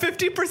deck. Is the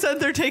 50%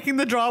 they're taking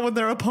the draw when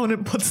their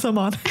opponent puts them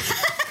on?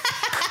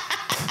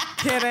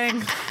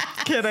 Kidding.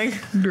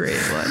 Great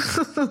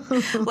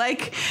one.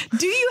 Like,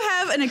 do you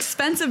have an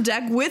expensive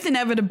deck with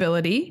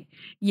inevitability?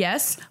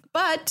 Yes.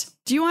 But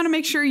do you want to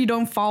make sure you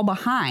don't fall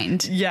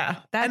behind? Yeah.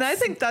 And I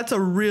think that's a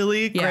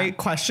really great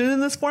question in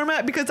this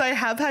format, because I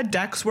have had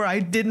decks where I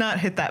did not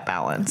hit that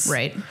balance.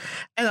 Right.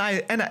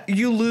 And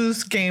you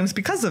lose games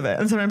because of it.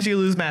 And sometimes you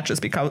lose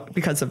matches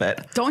because of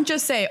it. Don't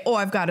just say,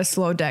 I've got a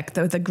slow deck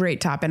with a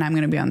great top end, I'm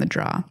going to be on the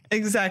draw.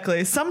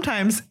 Exactly.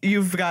 Sometimes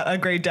you've got a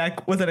great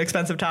deck with an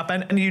expensive top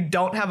end and you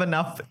don't have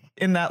enough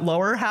in that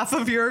lower half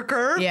of your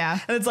curve. Yeah.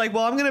 And it's like,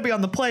 I'm going to be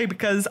on the play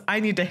because I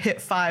need to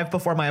hit 5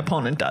 before my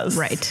opponent does.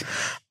 Right.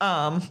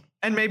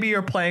 And maybe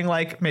you're playing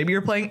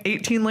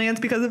 18 lands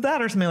because of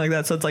that or something like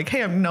that. So it's like,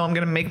 hey, I'm going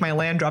to make my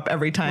land drop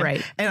every time.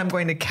 Right. And I'm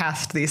going to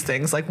cast these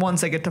things. Like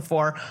once I get to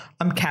 4,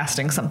 I'm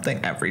casting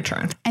something every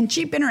turn. And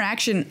cheap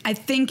interaction, I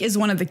think, is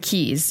one of the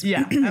keys.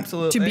 Yeah,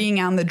 absolutely. To being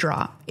on the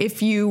draw.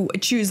 if you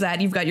choose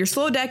that, you've got your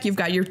slow deck, you've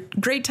got your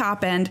great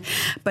top end.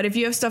 But if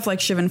you have stuff like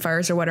Shivan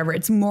Fires or whatever,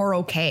 it's more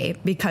okay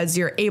because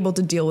you're able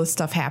to deal with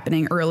stuff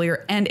happening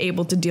earlier and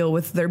able to deal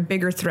with their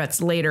bigger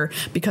threats later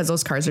because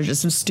those cards are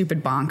just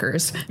stupid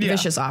bonkers. Yeah.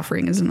 Vicious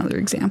Offering is another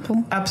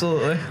example.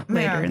 Absolutely.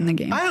 Later in the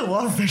game. I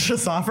love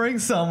Vicious Offering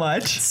so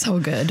much. So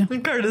good. The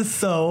card is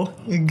so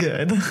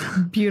good.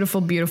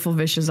 Beautiful, beautiful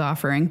Vicious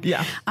Offering.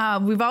 Yeah.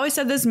 We've always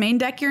said this: main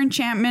deck your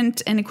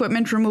enchantment and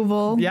equipment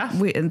removal. Yeah.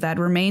 That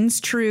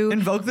remains true.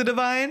 Invoke the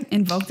Divine.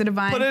 Invoke the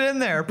Divine. Put it in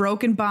there.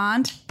 Broken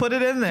Bond. Put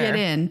it in there. Get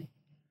in.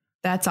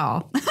 That's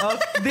all.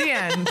 The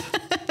end.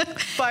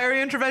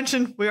 Fiery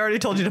Intervention. We already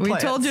told you to play it. We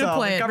told you to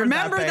play it.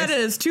 Remember that it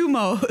is 2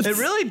 modes. It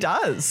really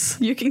does.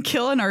 You can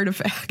kill an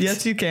artifact.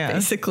 Yes, you can.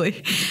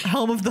 Basically.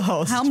 Helm of the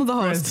Host. Helm of the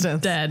Host.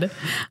 Dead.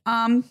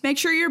 Make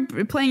sure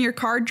you're playing your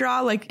card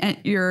draw, like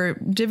your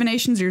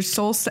divinations, your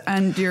soul,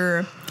 and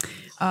your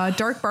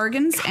dark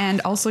bargains, and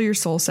also your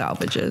soul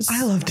salvages.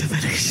 I love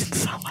divination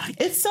so much.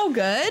 It's so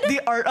good. The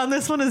art on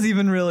this one is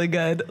even really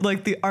good.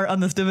 Like the art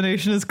on this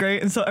divination is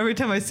great. And so every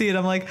time I see it,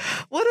 I'm like,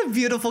 what a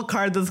beautiful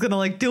card that's going to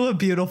like do a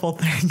beautiful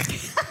thing.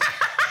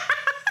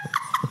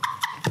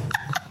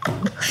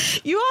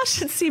 You all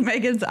should see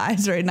Megan's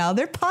eyes right now.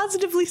 They're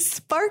positively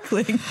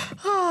sparkling.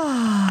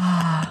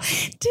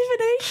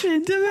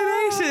 Divination.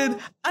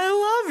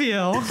 I love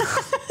you.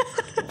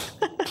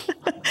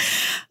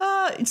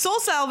 Soul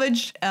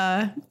Salvage.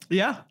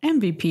 Yeah.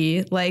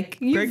 MVP. Like,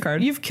 great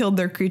card. You've killed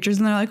their creatures,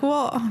 and they're like,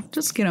 well,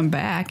 just get them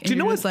back. And do you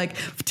know what's like,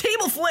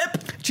 table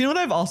flip? Do you know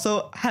what I've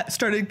also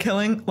started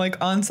killing,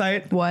 like, on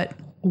site? What?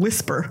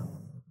 Whisper.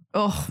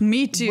 Oh,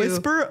 me too.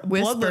 Whisper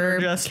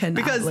Bloodletter cannot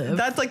because live.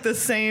 That's like the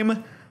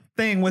same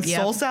thing with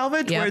Soul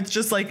Salvage, where it's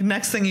just like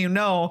next thing you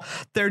know,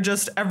 they're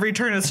just every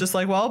turn it's just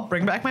like, well,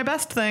 bring back my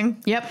best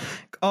thing. Yep.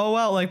 Oh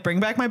well, like bring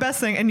back my best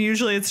thing, and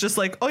usually it's just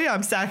like, oh yeah,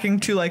 I'm stacking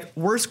 2 like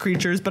worse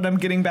creatures, but I'm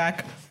getting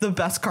back the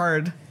best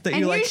card that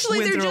you like. And usually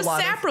they're just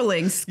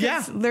Saprolings.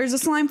 Yeah, there's a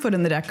Slimefoot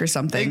in the deck or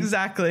something.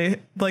 Exactly.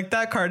 Like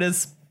that card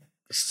is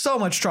so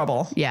much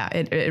trouble. Yeah,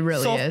 it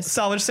really is.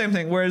 Salvage, same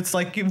thing, where it's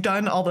like you've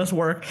done all this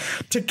work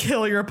to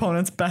kill your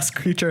opponent's best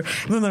creature,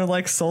 and then they're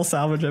like soul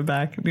salvage it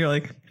back, and you're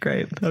like,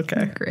 great,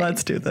 okay,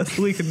 let's do this.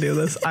 We can do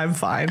this. I'm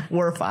fine.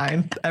 We're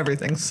fine.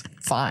 Everything's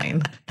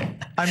fine.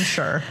 I'm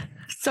sure.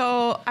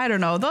 So I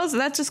don't know.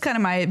 That's just kind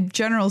of my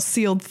general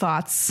sealed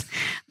thoughts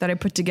that I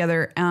put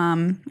together.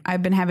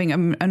 I've been having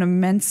an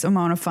immense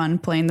amount of fun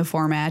playing the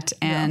format,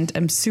 and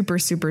I'm super,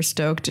 super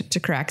stoked to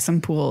crack some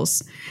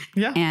pools.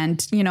 Yeah.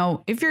 And, you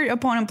know, if your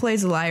opponent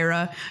plays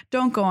Lyra,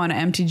 don't go on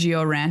an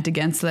MTGO rant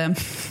against them.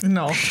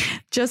 No.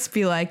 Just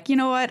be like, you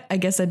know what? I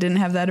guess I didn't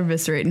have that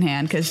Eviscerate in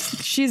hand, because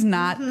she's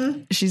not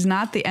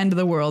the end of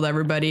the world,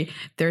 everybody.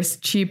 There's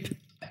cheap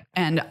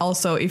and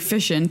also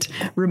efficient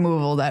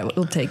removal that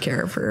will take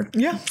care of her.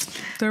 Yeah,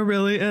 there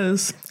really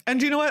is.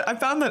 And you know what? I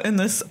found that in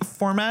this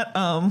format,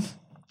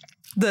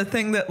 the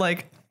thing that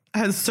like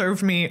has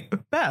served me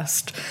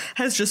best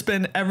has just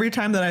been every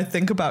time that I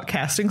think about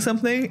casting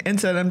something,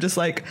 instead I'm just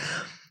like,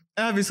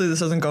 obviously this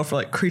doesn't go for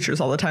like creatures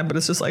all the time, but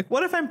it's just like,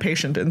 what if I'm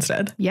patient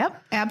instead?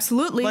 Yep,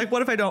 absolutely. Like,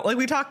 what if I don't? Like,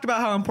 we talked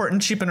about how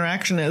important cheap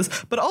interaction is,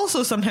 but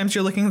also sometimes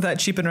you're looking at that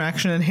cheap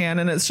interaction in hand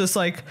and it's just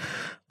like,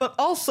 but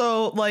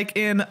also like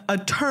in a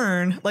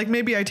turn, like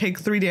maybe I take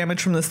 3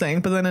 damage from this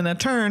thing, but then in a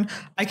turn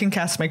I can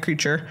cast my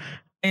creature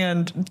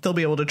and they'll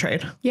be able to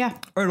trade. Yeah.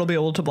 Or it'll be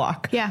able to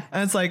block. Yeah.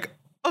 And it's like,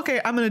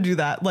 okay, I'm going to do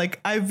that. Like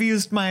I've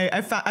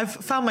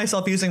found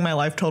myself using my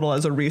life total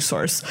as a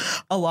resource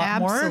a lot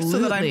more, so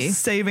that I'm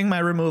saving my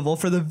removal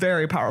for the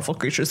very powerful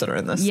creatures that are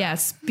in this.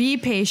 Yes. Be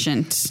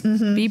patient.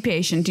 Mm-hmm. Be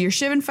patient. Your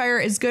Shivan Fire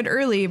is good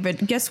early,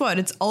 but guess what?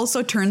 It's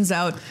also turns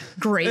out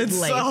great late.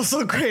 It's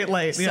also great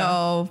late. Yeah.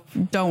 So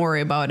don't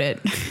worry about it.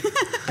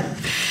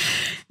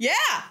 Yeah.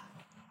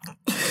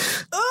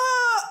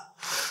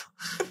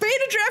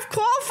 Beta draft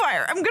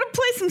qualifier. I'm going to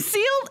play some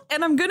sealed,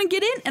 and I'm going to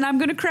get in, and I'm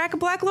going to crack a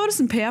Black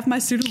Lotus and pay off my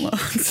student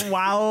loans.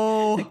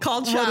 Wow.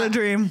 Called shot. What a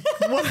dream.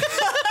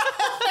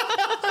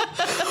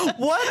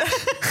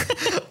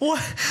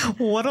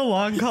 What a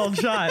long called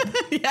shot.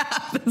 Yeah.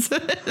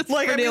 It's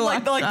like, I mean,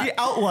 like the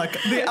outlook.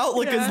 The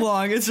outlook is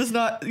long. It's just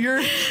not,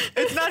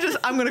 it's not just,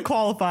 I'm going to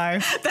qualify.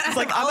 It's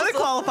like, I'm going to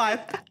qualify.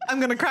 I'm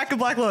going to crack a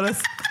Black Lotus,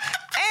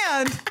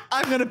 and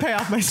I'm going to pay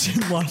off my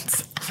student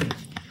loans.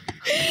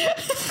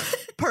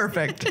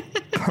 Perfect.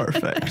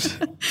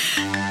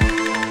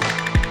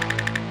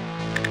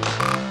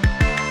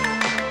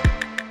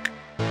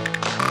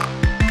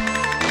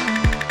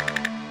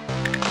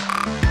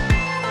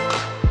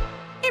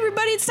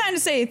 Everybody, it's time to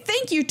say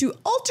thank you to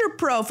Ultra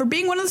Pro for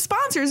being one of the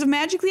sponsors of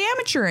Magically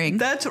Amateuring.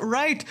 That's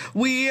right.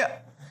 We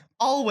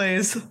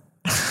always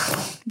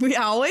We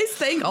always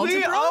thank Ultra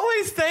We Pro.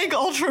 always thank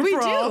Ultra Pro. We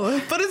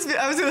do. But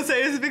I was going to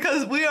say it's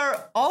because we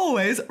are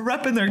always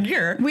repping their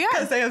gear. We are.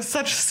 Because they have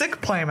such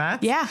sick playmats.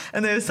 Yeah.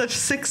 And they have such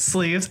sick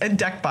sleeves and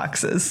deck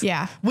boxes.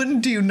 Yeah.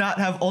 When do you not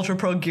have Ultra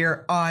Pro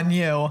gear on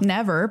you?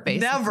 Never,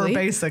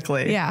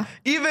 basically. Yeah.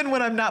 Even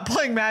when I'm not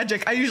playing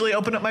Magic, I usually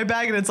open up my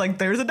bag and it's like,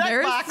 there's a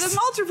deck box. There's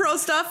some Ultra Pro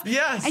stuff.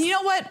 Yes. And you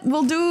know what?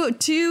 We'll do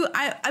too.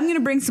 I'm going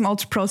to bring some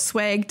Ultra Pro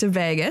swag to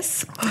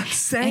Vegas.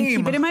 Same. And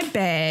keep it in my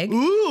bag.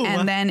 Ooh.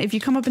 And then if you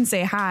come up and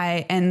say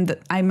hi, and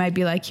I might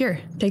be like,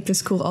 here, take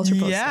this cool Ultra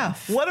Pro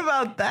stuff. What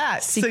about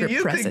that? Secret so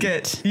you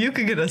present. you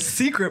could get a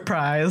secret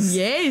prize.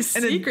 Yay,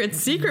 And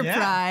secret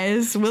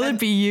prize. Will it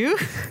be you?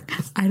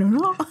 I don't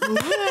know.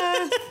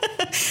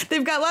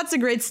 They've got lots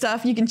of great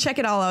stuff. You can check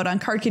it all out on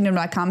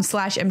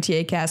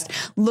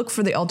cardkingdom.com/MTAcast. Look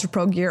for the Ultra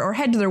Pro gear or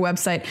head to their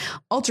website,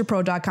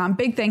 ultrapro.com.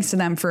 Big thanks to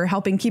them for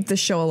helping keep this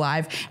show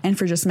alive and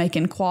for just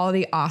making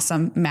quality,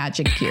 awesome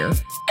Magic gear.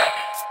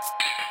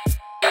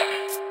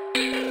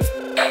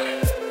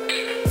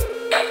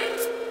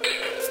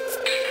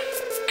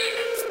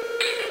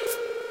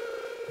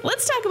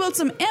 Let's talk about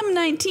some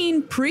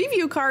M19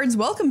 preview cards.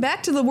 Welcome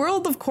back to the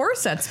world of core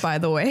sets, by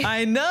the way.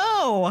 I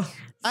know.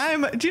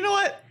 Do you know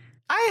what?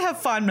 I have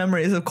fond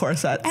memories of core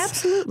sets.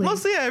 Absolutely.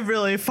 Mostly I have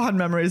really fond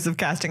memories of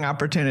casting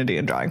Opportunity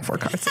and drawing 4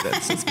 cards at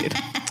instant speed.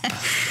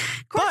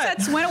 Core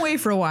sets went away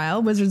for a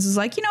while. Wizards was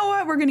like, you know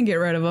what? We're going to get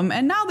rid of them.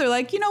 And now they're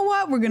like, you know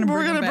what? We're going to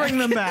bring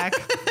them back.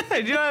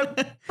 Hey, you know,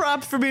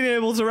 props for being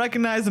able to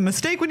recognize a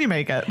mistake when you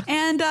make it.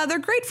 And they're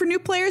great for new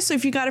players. So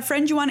if you got a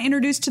friend you want to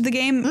introduce to the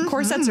game,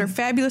 core sets are a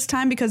fabulous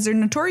time because they're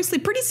notoriously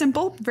pretty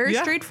simple, very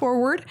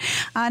straightforward,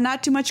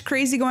 not too much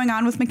crazy going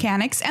on with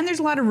mechanics. And there's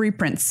a lot of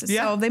reprints.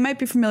 Yeah. So they might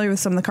be familiar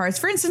with some of the cards.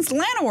 For instance,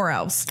 Llanowar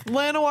Elves.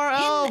 Llanowar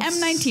Elves. In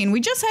M19.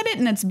 We just had it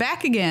and it's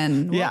back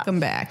again. Yeah. Welcome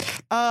back.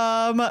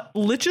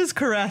 Lich's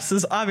Caress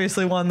is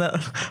obviously one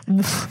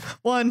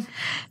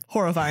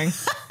horrifying.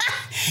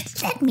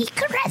 Let me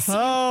caress you.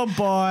 Oh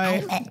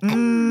boy.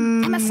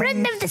 I'm a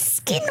friend of the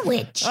Skin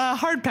Witch.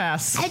 Hard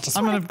pass.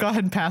 I'm going to go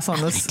ahead and pass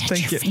on this. touch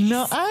Thank you. your face.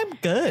 No, I'm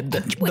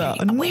good.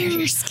 Where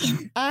your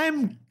skin?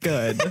 I'm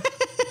good.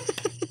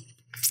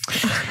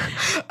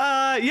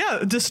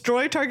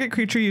 Destroy target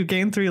creature, you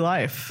gain 3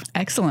 life.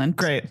 Excellent.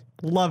 Great.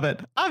 Love it.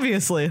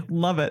 Obviously,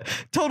 love it.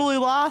 Totally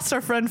Lost.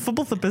 Our friend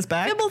Fibblethip is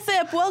back.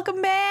 Fibblethip, welcome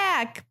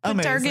back. Put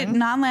Amazing. target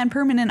non-land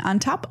permanent on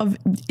top of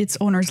its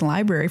owner's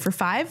library for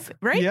 5,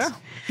 right? Yeah.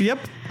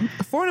 Yep.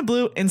 4 and a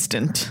blue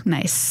instant.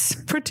 Nice.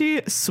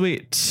 Pretty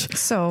sweet.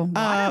 So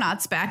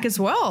Waternaut's back as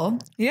well.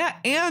 Yeah,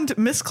 and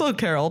Mistcloak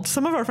Herald,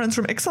 some of our friends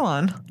from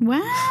Ixalan,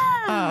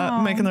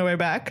 making their way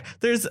back.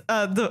 There's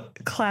the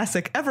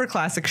ever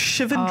classic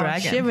Shivan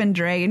Dragon. Shivan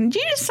Dragon.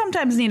 You just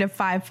sometimes need a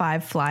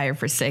 5/5 flyer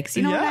for 6.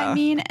 You know what I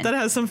mean? That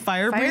has some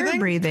fire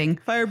breathing.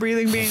 Fire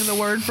breathing being the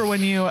word for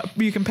when you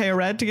can pay a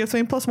red to get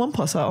something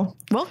 +1/+0.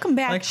 Welcome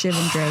back,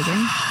 Shivan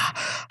Dragon.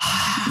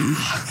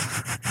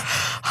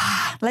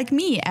 Like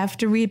me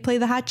after we play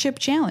the Hot Chip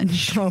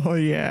Challenge. Oh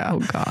yeah. Oh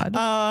God.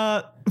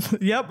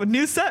 Yep.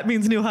 New set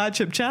means new Hot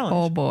Chip Challenge.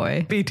 Oh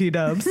boy. BT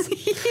dubs.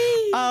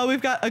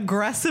 We've got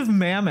Aggressive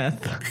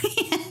Mammoth.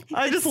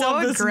 I just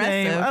love this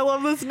name. I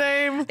love this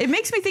name. It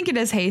makes me think it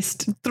has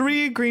haste.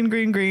 3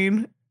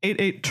 green,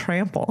 8/8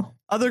 trample.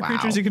 Other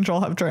creatures you control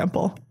have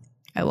trample.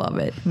 I love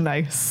it.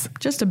 Nice.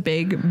 Just a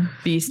big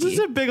beastie. This is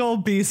a big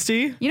old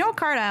beastie. You know what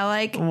card I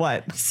like?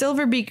 What?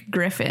 Silverbeak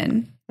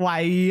Griffin.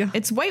 Why?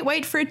 It's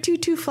white for a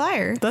 2/2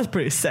 flyer. That's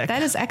pretty sick.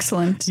 That is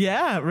excellent.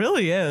 Yeah, it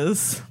really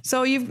is.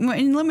 So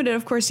in limited,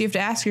 of course, you have to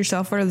ask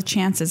yourself, what are the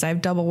chances? I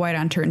have double white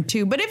on turn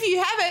 2. But if you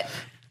have it,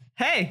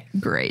 hey,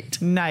 great.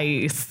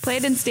 Nice. Play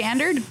it in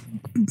standard?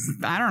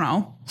 I don't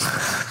know.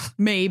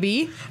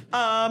 Maybe.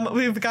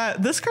 We've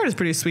got, this card is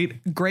pretty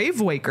sweet. Grave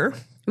Waker.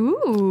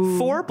 Ooh.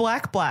 4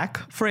 black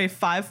for a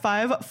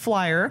 5/5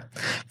 flyer.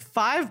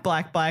 5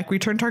 black.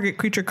 Return target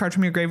creature card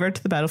from your graveyard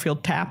to the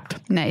battlefield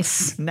tapped.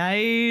 Nice.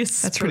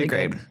 That's really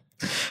great.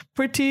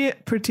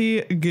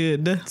 Pretty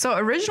good. So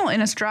original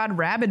Innistrad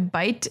Rabid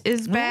Bite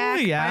is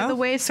back. By the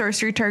way,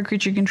 sorcery target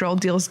creature you control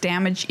deals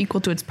damage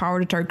equal to its power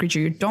to target creature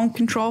you don't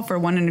control for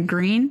 1 and a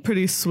green.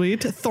 Pretty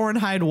sweet.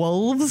 Thornhide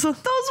Wolves. Those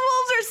wolves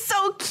are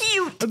so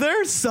cute.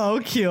 They're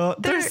so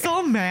cute. They're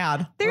so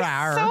mad.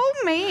 They're so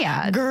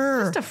mad.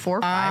 Grr. Just a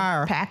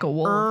 4/5 pack of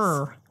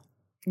wolves.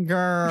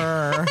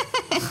 Grr.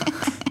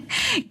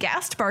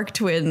 Ghastbark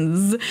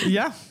Twins.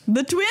 Yeah.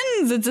 The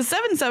Twins. It's a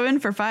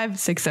 7/7 for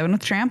 5/6/7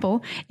 with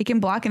trample. It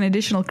can block an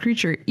additional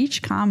creature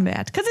each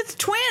combat because it's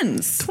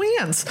twins.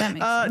 That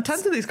makes sense.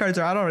 Tons of these cards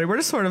are out already. We're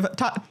just sort of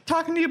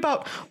talking to you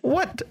about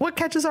what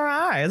catches our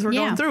eye as we're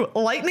going through.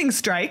 Lightning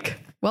Strike.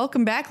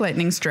 Welcome back,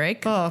 Lightning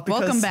Strike.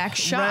 Welcome back,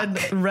 Shock.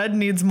 Red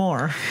needs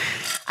more.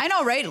 I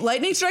know, right?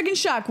 Lightning Strike and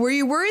Shock. Were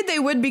you worried they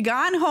would be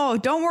gone? Oh,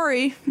 don't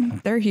worry.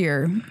 They're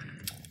here.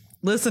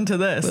 Listen to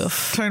this.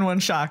 Oof. Turn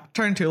 1 Shock.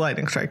 Turn 2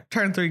 Lightning Strike.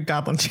 Turn 3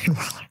 Goblin Chain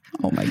Whirler.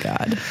 Oh my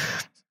God.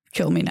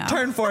 Kill me now.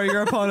 Turn 4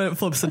 your opponent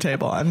flips the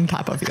table on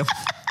top of you.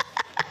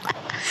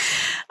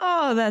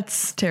 Oh,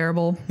 that's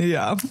terrible.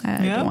 Yeah.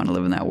 I don't want to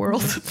live in that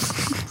world.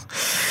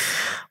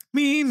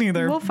 Me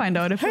neither. We'll find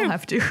out if we'll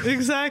have to.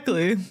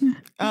 Exactly.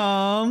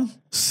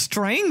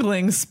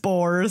 Strangling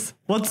spores.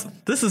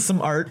 This is some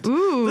art.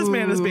 Ooh. This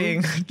man is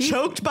being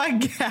choked by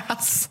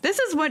gas. This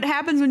is what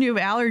happens when you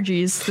have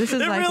allergies. This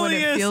is what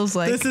it feels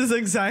like. This is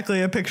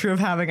exactly a picture of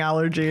having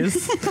allergies.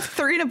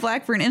 3 and a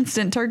black for an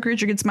instant. Target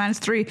creature gets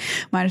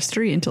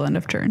 -3 until end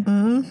of turn.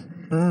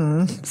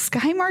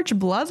 Sky March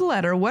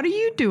Bloodletter. What are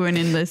you doing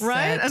in this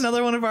Right? set?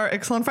 Another one of our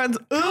excellent friends.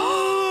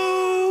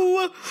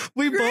 Ooh!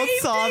 We both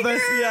saw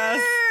this.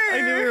 Yes. I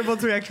knew we were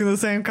both reacting to the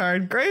same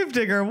card.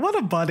 Gravedigger. What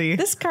a buddy.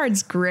 This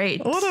card's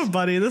great. What a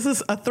buddy. This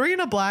is a 3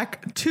 and a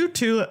black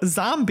 2/2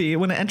 zombie.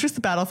 When it enters the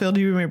battlefield,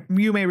 you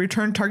may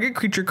return target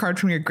creature card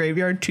from your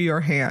graveyard to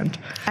your hand.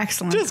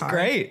 Excellent Just card.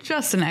 great.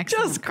 Just an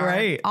excellent Just card.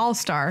 great.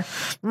 All-star.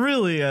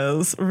 Really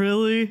is.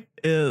 Really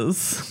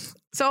is.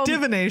 So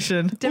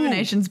Divination.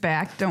 Divination's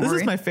back. Don't worry.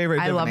 This is my favorite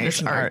I love this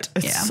divination art.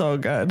 It's so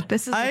good.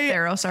 This is the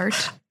Theros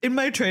art. In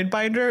my trade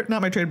binder,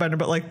 not my trade binder,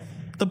 but like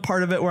the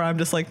part of it where I'm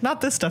just like, not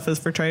this stuff is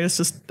for trade. It's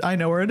just, I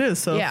know where it is.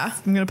 So yeah.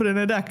 I'm going to put it in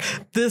a deck.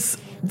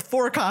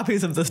 4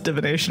 copies of this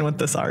divination with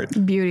this art.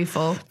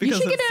 Beautiful. Because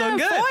you should it's get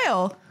so a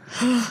foil.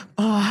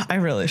 Oh, I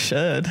really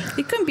should.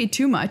 It couldn't be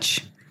too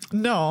much.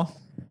 No.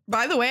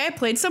 By the way, I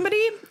played somebody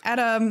at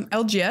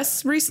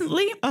LGS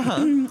recently.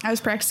 I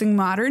was practicing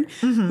Modern,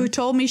 who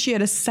told me she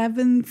had a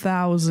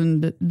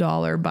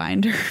 $7,000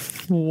 binder.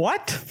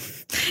 What?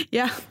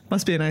 Yeah.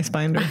 Must be a nice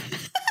binder.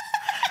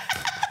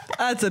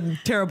 That's a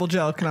terrible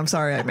joke, and I'm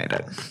sorry I made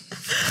it.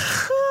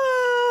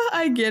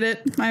 I get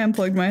it. I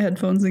unplugged my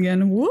headphones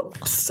again.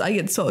 Whoops. I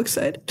get so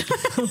excited.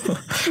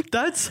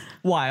 That's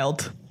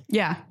wild.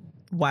 Yeah.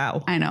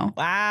 Wow. I know.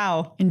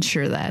 Wow.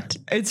 Ensure that.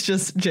 It's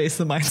just Jace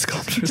the Mind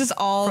Sculptor. Just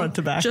all front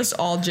to back. Just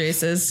all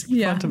Jace's.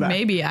 Yeah. Front to back.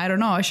 Maybe. I don't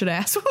know. I should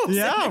ask.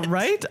 Yeah,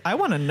 right? I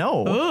want to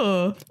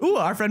know. Ooh,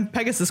 our friend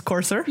Pegasus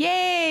Courser.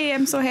 Yay.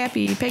 I'm so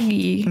happy.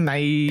 Peggy.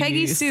 Nice.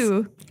 Peggy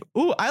Sue.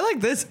 Ooh, I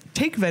like this.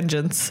 Take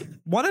Vengeance.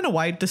 1 and a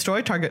white,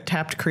 destroy target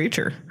tapped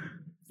creature.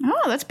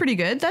 Oh, that's pretty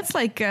good. That's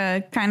like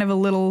kind of a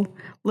little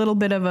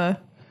bit of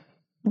a...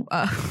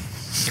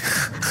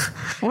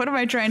 what am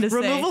I trying to say?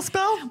 Removal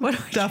spell?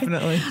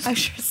 Definitely. I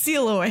should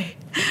seal away.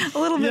 A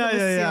little bit of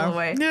a seal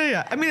away.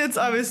 Yeah. I mean, it's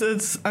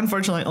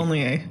unfortunately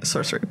only a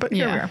sorcery, but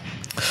here we are.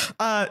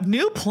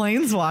 New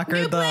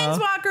Planeswalker, though.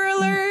 Planeswalker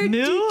alert.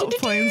 New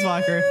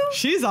Planeswalker.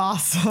 She's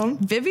awesome.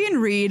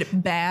 Vivian Reed,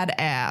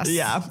 badass.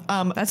 Yeah.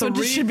 That's what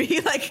it should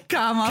be, like,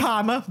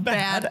 comma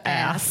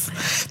badass.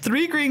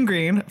 3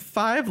 green,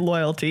 5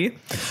 loyalty.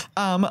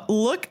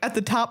 Look at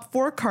the top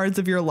 4 cards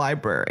of your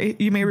library.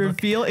 You may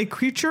reveal a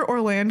creature or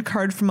land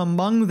card from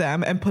among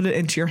them and put it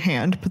into your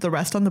hand. Put the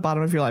rest on the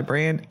bottom of your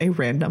library in a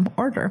random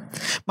order.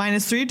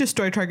 -3,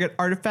 destroy target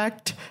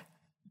artifact,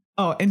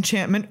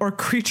 enchantment or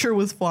creature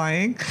with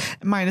flying.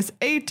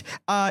 -8,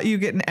 you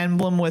get an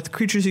emblem with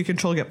creatures you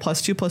control get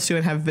 +2/+2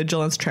 and have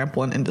vigilance,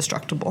 trample, and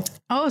indestructible.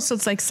 Oh, so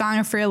it's like Song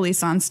of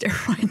Freyalise on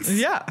steroids.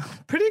 Yeah,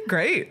 pretty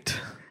great.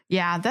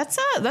 Yeah, that's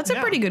a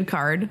pretty good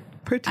card.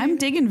 Pretty. I'm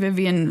digging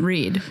Vivian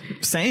Reed.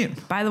 Same.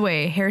 By the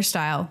way,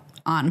 hairstyle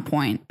on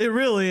point. It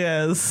really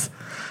is.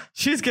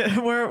 She's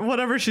getting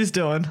whatever she's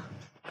doing.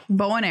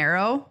 Bow and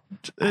arrow.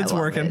 It's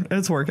working.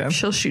 It's working.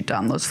 She'll shoot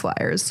down those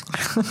flyers.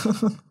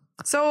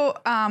 So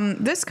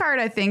this card,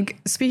 I think,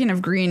 speaking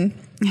of green,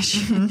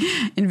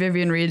 in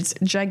Vivian Reed's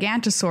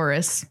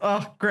Gigantosaurus.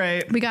 Oh,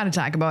 great. We got to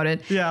talk about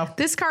it. Yeah.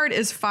 This card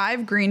is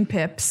 5 green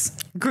pips.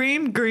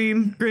 Green.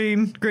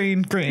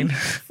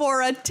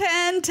 For a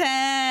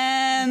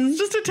 10/10.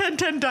 Just a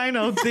 10/10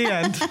 dino at the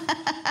end.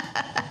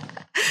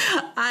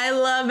 I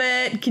love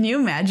it. Can you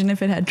imagine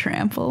if it had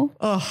trample?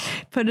 Oh.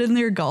 Put it in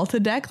your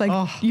Galta deck. Like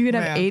you could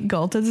have 8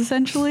 Galtas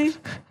essentially.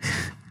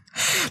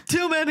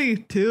 Too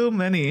many.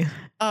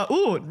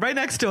 Right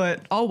next to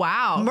it. Oh,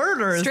 wow.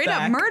 Murder is Straight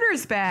back. up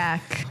Murder's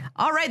back.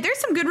 All right. There's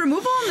some good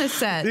removal in this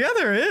set. Yeah,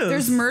 there is.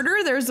 There's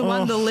Murder. There's the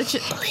one, the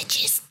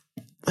Lich's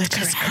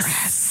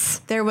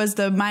Caress. There was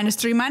the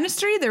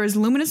 -3/-3. There was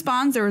Luminous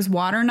Bonds. There was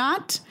Water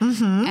Knot.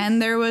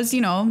 And there was,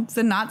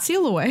 the Knot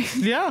Seal Away.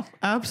 Yeah,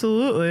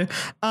 absolutely.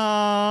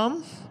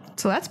 So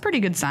that's pretty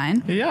good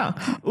sign. Yeah.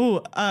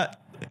 Ooh,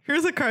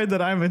 here's a card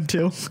that I'm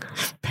into.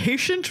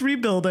 Patient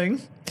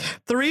Rebuilding.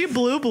 3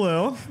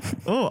 blue.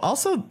 Oh,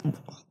 also,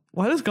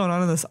 what is going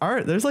on in this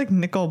art? There's like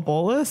Nicol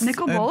Bolas.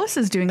 Nicol Bolas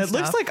is doing it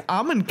stuff. It looks like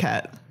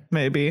Amonkhet,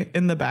 maybe,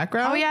 in the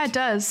background. Oh, yeah, it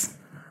does.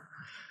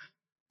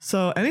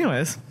 So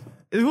anyways,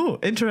 ooh,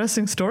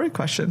 interesting story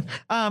question.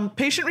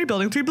 Patient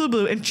Rebuilding, 3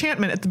 blue,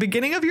 enchantment. At the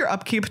beginning of your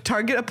upkeep,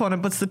 target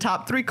opponent puts the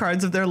top 3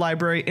 cards of their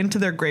library into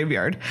their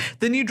graveyard.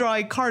 Then you draw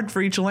a card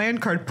for each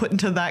land card put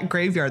into that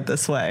graveyard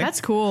this way.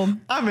 That's cool.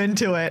 I'm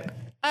into it.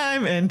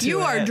 You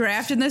are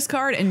drafting this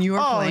card and you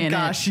are playing it. Oh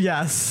gosh,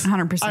 yes.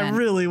 100%. I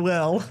really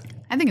will.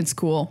 I think it's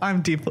cool.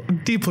 I'm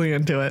deeply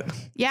into it.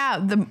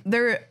 Yeah,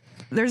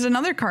 there's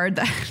another card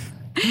that...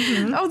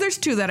 Oh, there's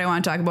 2 that I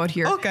want to talk about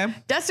here. Okay.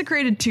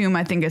 Desecrated Tomb,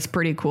 I think, is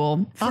pretty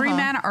cool.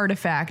 3-mana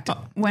artifact.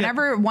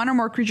 Whenever one or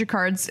more creature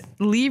cards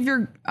leave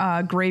your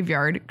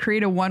graveyard,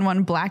 create a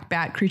 1/1 black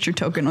bat creature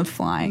token with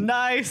flying.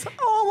 Nice. Oh,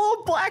 a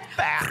little black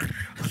bat.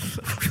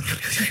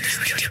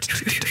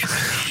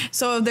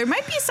 So there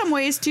might be some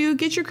ways to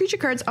get your creature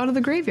cards out of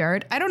the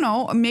graveyard. I don't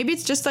know. Maybe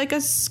it's just like a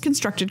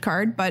constructed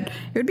card, but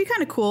it would be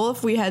kind of cool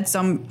if we had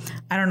some,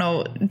 I don't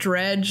know,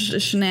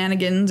 dredge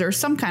shenanigans or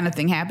some kind of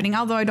thing happening,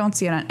 although I don't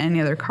see it on any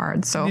other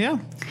card. So yeah.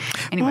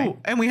 Anyway. Ooh,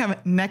 and we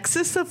have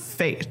Nexus of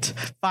Fate.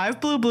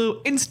 5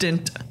 blue,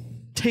 instant.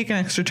 Take an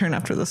extra turn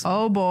after this.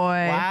 Oh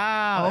boy.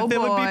 Wow. Oh if boy.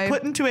 it would be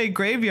put into a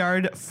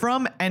graveyard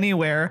from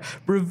anywhere,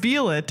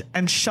 reveal it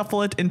and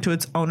shuffle it into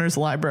its owner's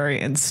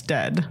library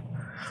instead.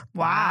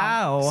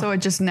 Wow. So it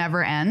just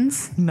never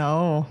ends?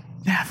 No.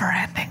 Never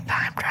ending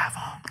time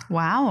travel.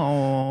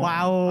 Wow.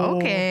 Wow.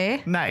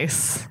 Okay.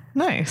 Nice.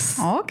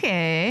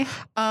 Okay.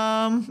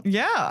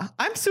 Yeah.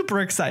 I'm super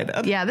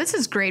excited. Yeah, this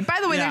is great. By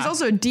the way, Yeah. there's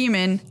also a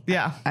demon.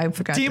 Yeah. I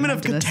forgot. Demon to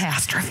of mention this.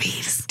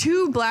 Catastrophes.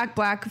 2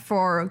 black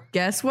for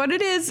guess what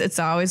it is? It's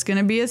always going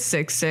to be a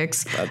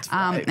 6/6. That's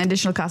right.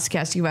 Additional cost to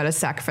cast. You got to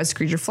sacrifice a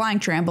creature, flying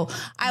trample.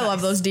 I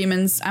love those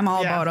demons. I'm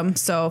all about them.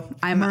 So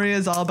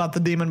Maria's all about the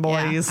demon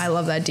boys. Yeah, I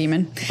love that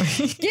demon.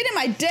 Get in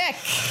my deck.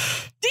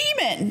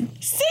 Demon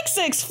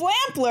 6/6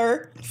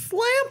 Flampler.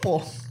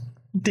 Flample.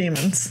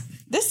 Demons.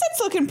 This set's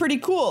looking pretty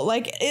cool.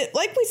 Like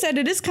we said,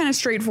 it is kind of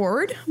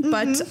straightforward,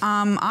 but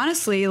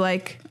honestly,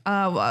 like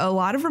a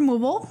lot of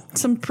removal,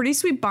 some pretty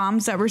sweet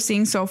bombs that we're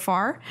seeing so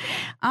far.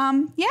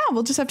 Yeah,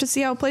 we'll just have to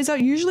see how it plays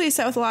out. Usually, a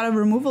set with a lot of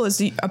removal is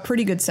a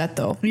pretty good set,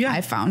 though. Yeah, I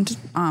found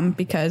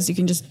because you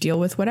can just deal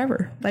with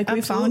whatever, like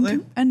Absolutely.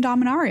 we found in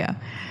Dominaria.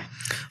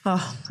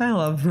 Oh, I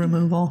love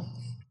removal.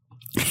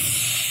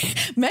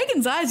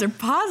 Megan's eyes are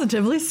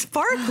positively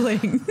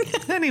sparkling.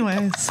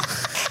 Anyways.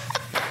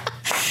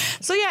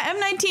 So yeah,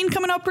 M19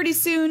 coming out pretty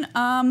soon.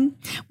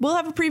 We'll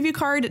have a preview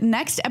card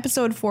next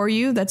episode for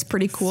you. That's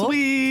pretty cool.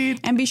 Sweet.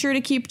 And be sure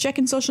to keep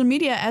checking social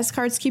media as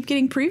cards keep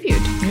getting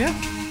previewed. Yeah.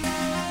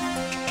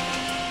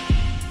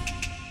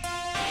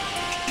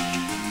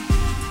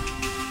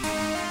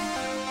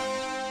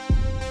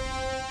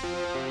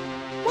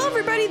 Well,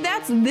 everybody,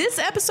 that's this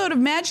episode of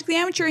Magic the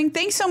Amateuring.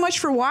 Thanks so much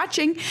for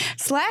watching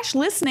 /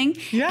 listening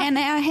and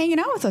hanging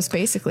out with us,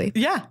 basically.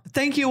 Yeah.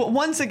 Thank you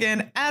once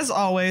again, as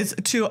always,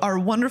 to our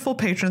wonderful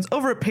patrons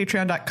over at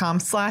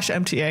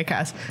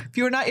patreon.com/MTAcast. If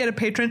you are not yet a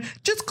patron,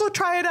 just go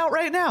try it out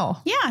right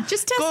now. Yeah,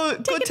 just take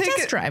a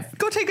test drive.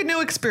 Go take a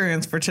new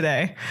experience for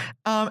today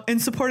in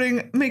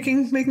supporting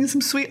making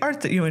some sweet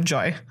art that you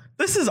enjoy.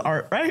 This is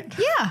art, right?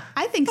 Yeah,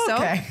 I think so.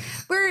 Okay.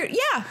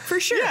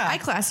 For sure. Yeah. I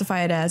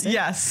classify it as.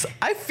 Yes.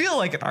 I feel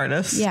like an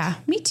artist. Yeah,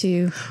 me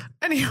too.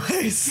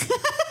 Anyways.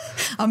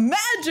 A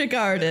magic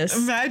artist.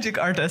 Magic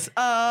artist.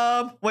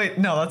 Wait,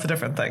 no, that's a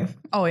different thing.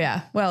 Oh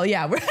yeah. Well,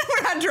 yeah, we're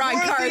not drawing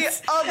cards.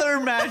 The other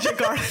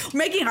magic artists.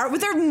 Making art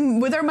with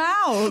our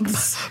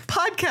mouths.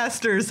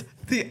 Podcasters,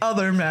 the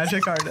other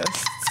magic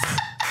artists.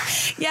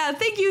 Yeah,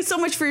 thank you so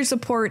much for your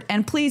support,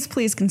 and please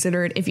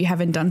consider it if you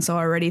haven't done so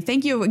already.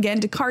 Thank you again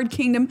to Card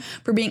Kingdom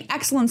for being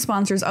excellent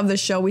sponsors of the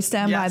show. We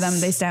stand by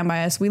them. They stand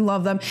by us. We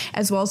love them,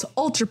 as well as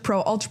Ultra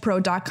Pro,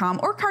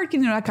 ultrapro.com or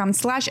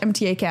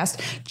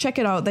cardkingdom.com/MTAcast. Check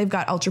it out. They've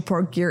got Ultra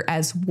Pro gear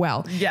as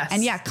well. Yes.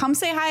 And yeah, come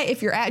say hi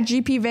if you're at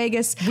GP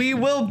Vegas. We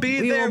will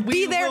be there.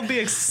 We will be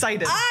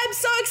excited. I'm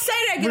so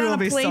excited. I get We on will a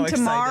be plane so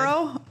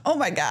tomorrow. excited. Oh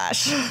my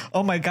gosh.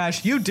 Oh my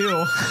gosh, you do.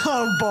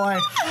 Oh boy.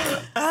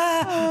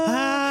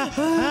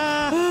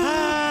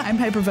 I'm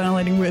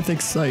hyperventilating with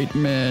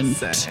excitement.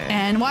 Same.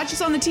 And watch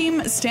us on the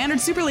Team Standard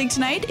Super League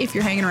tonight if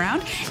you're hanging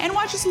around, and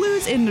watch us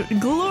lose in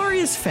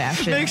glorious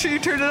fashion. Make sure you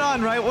turn it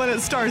on right when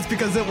it starts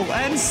because it will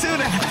end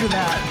soon after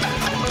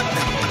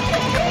that.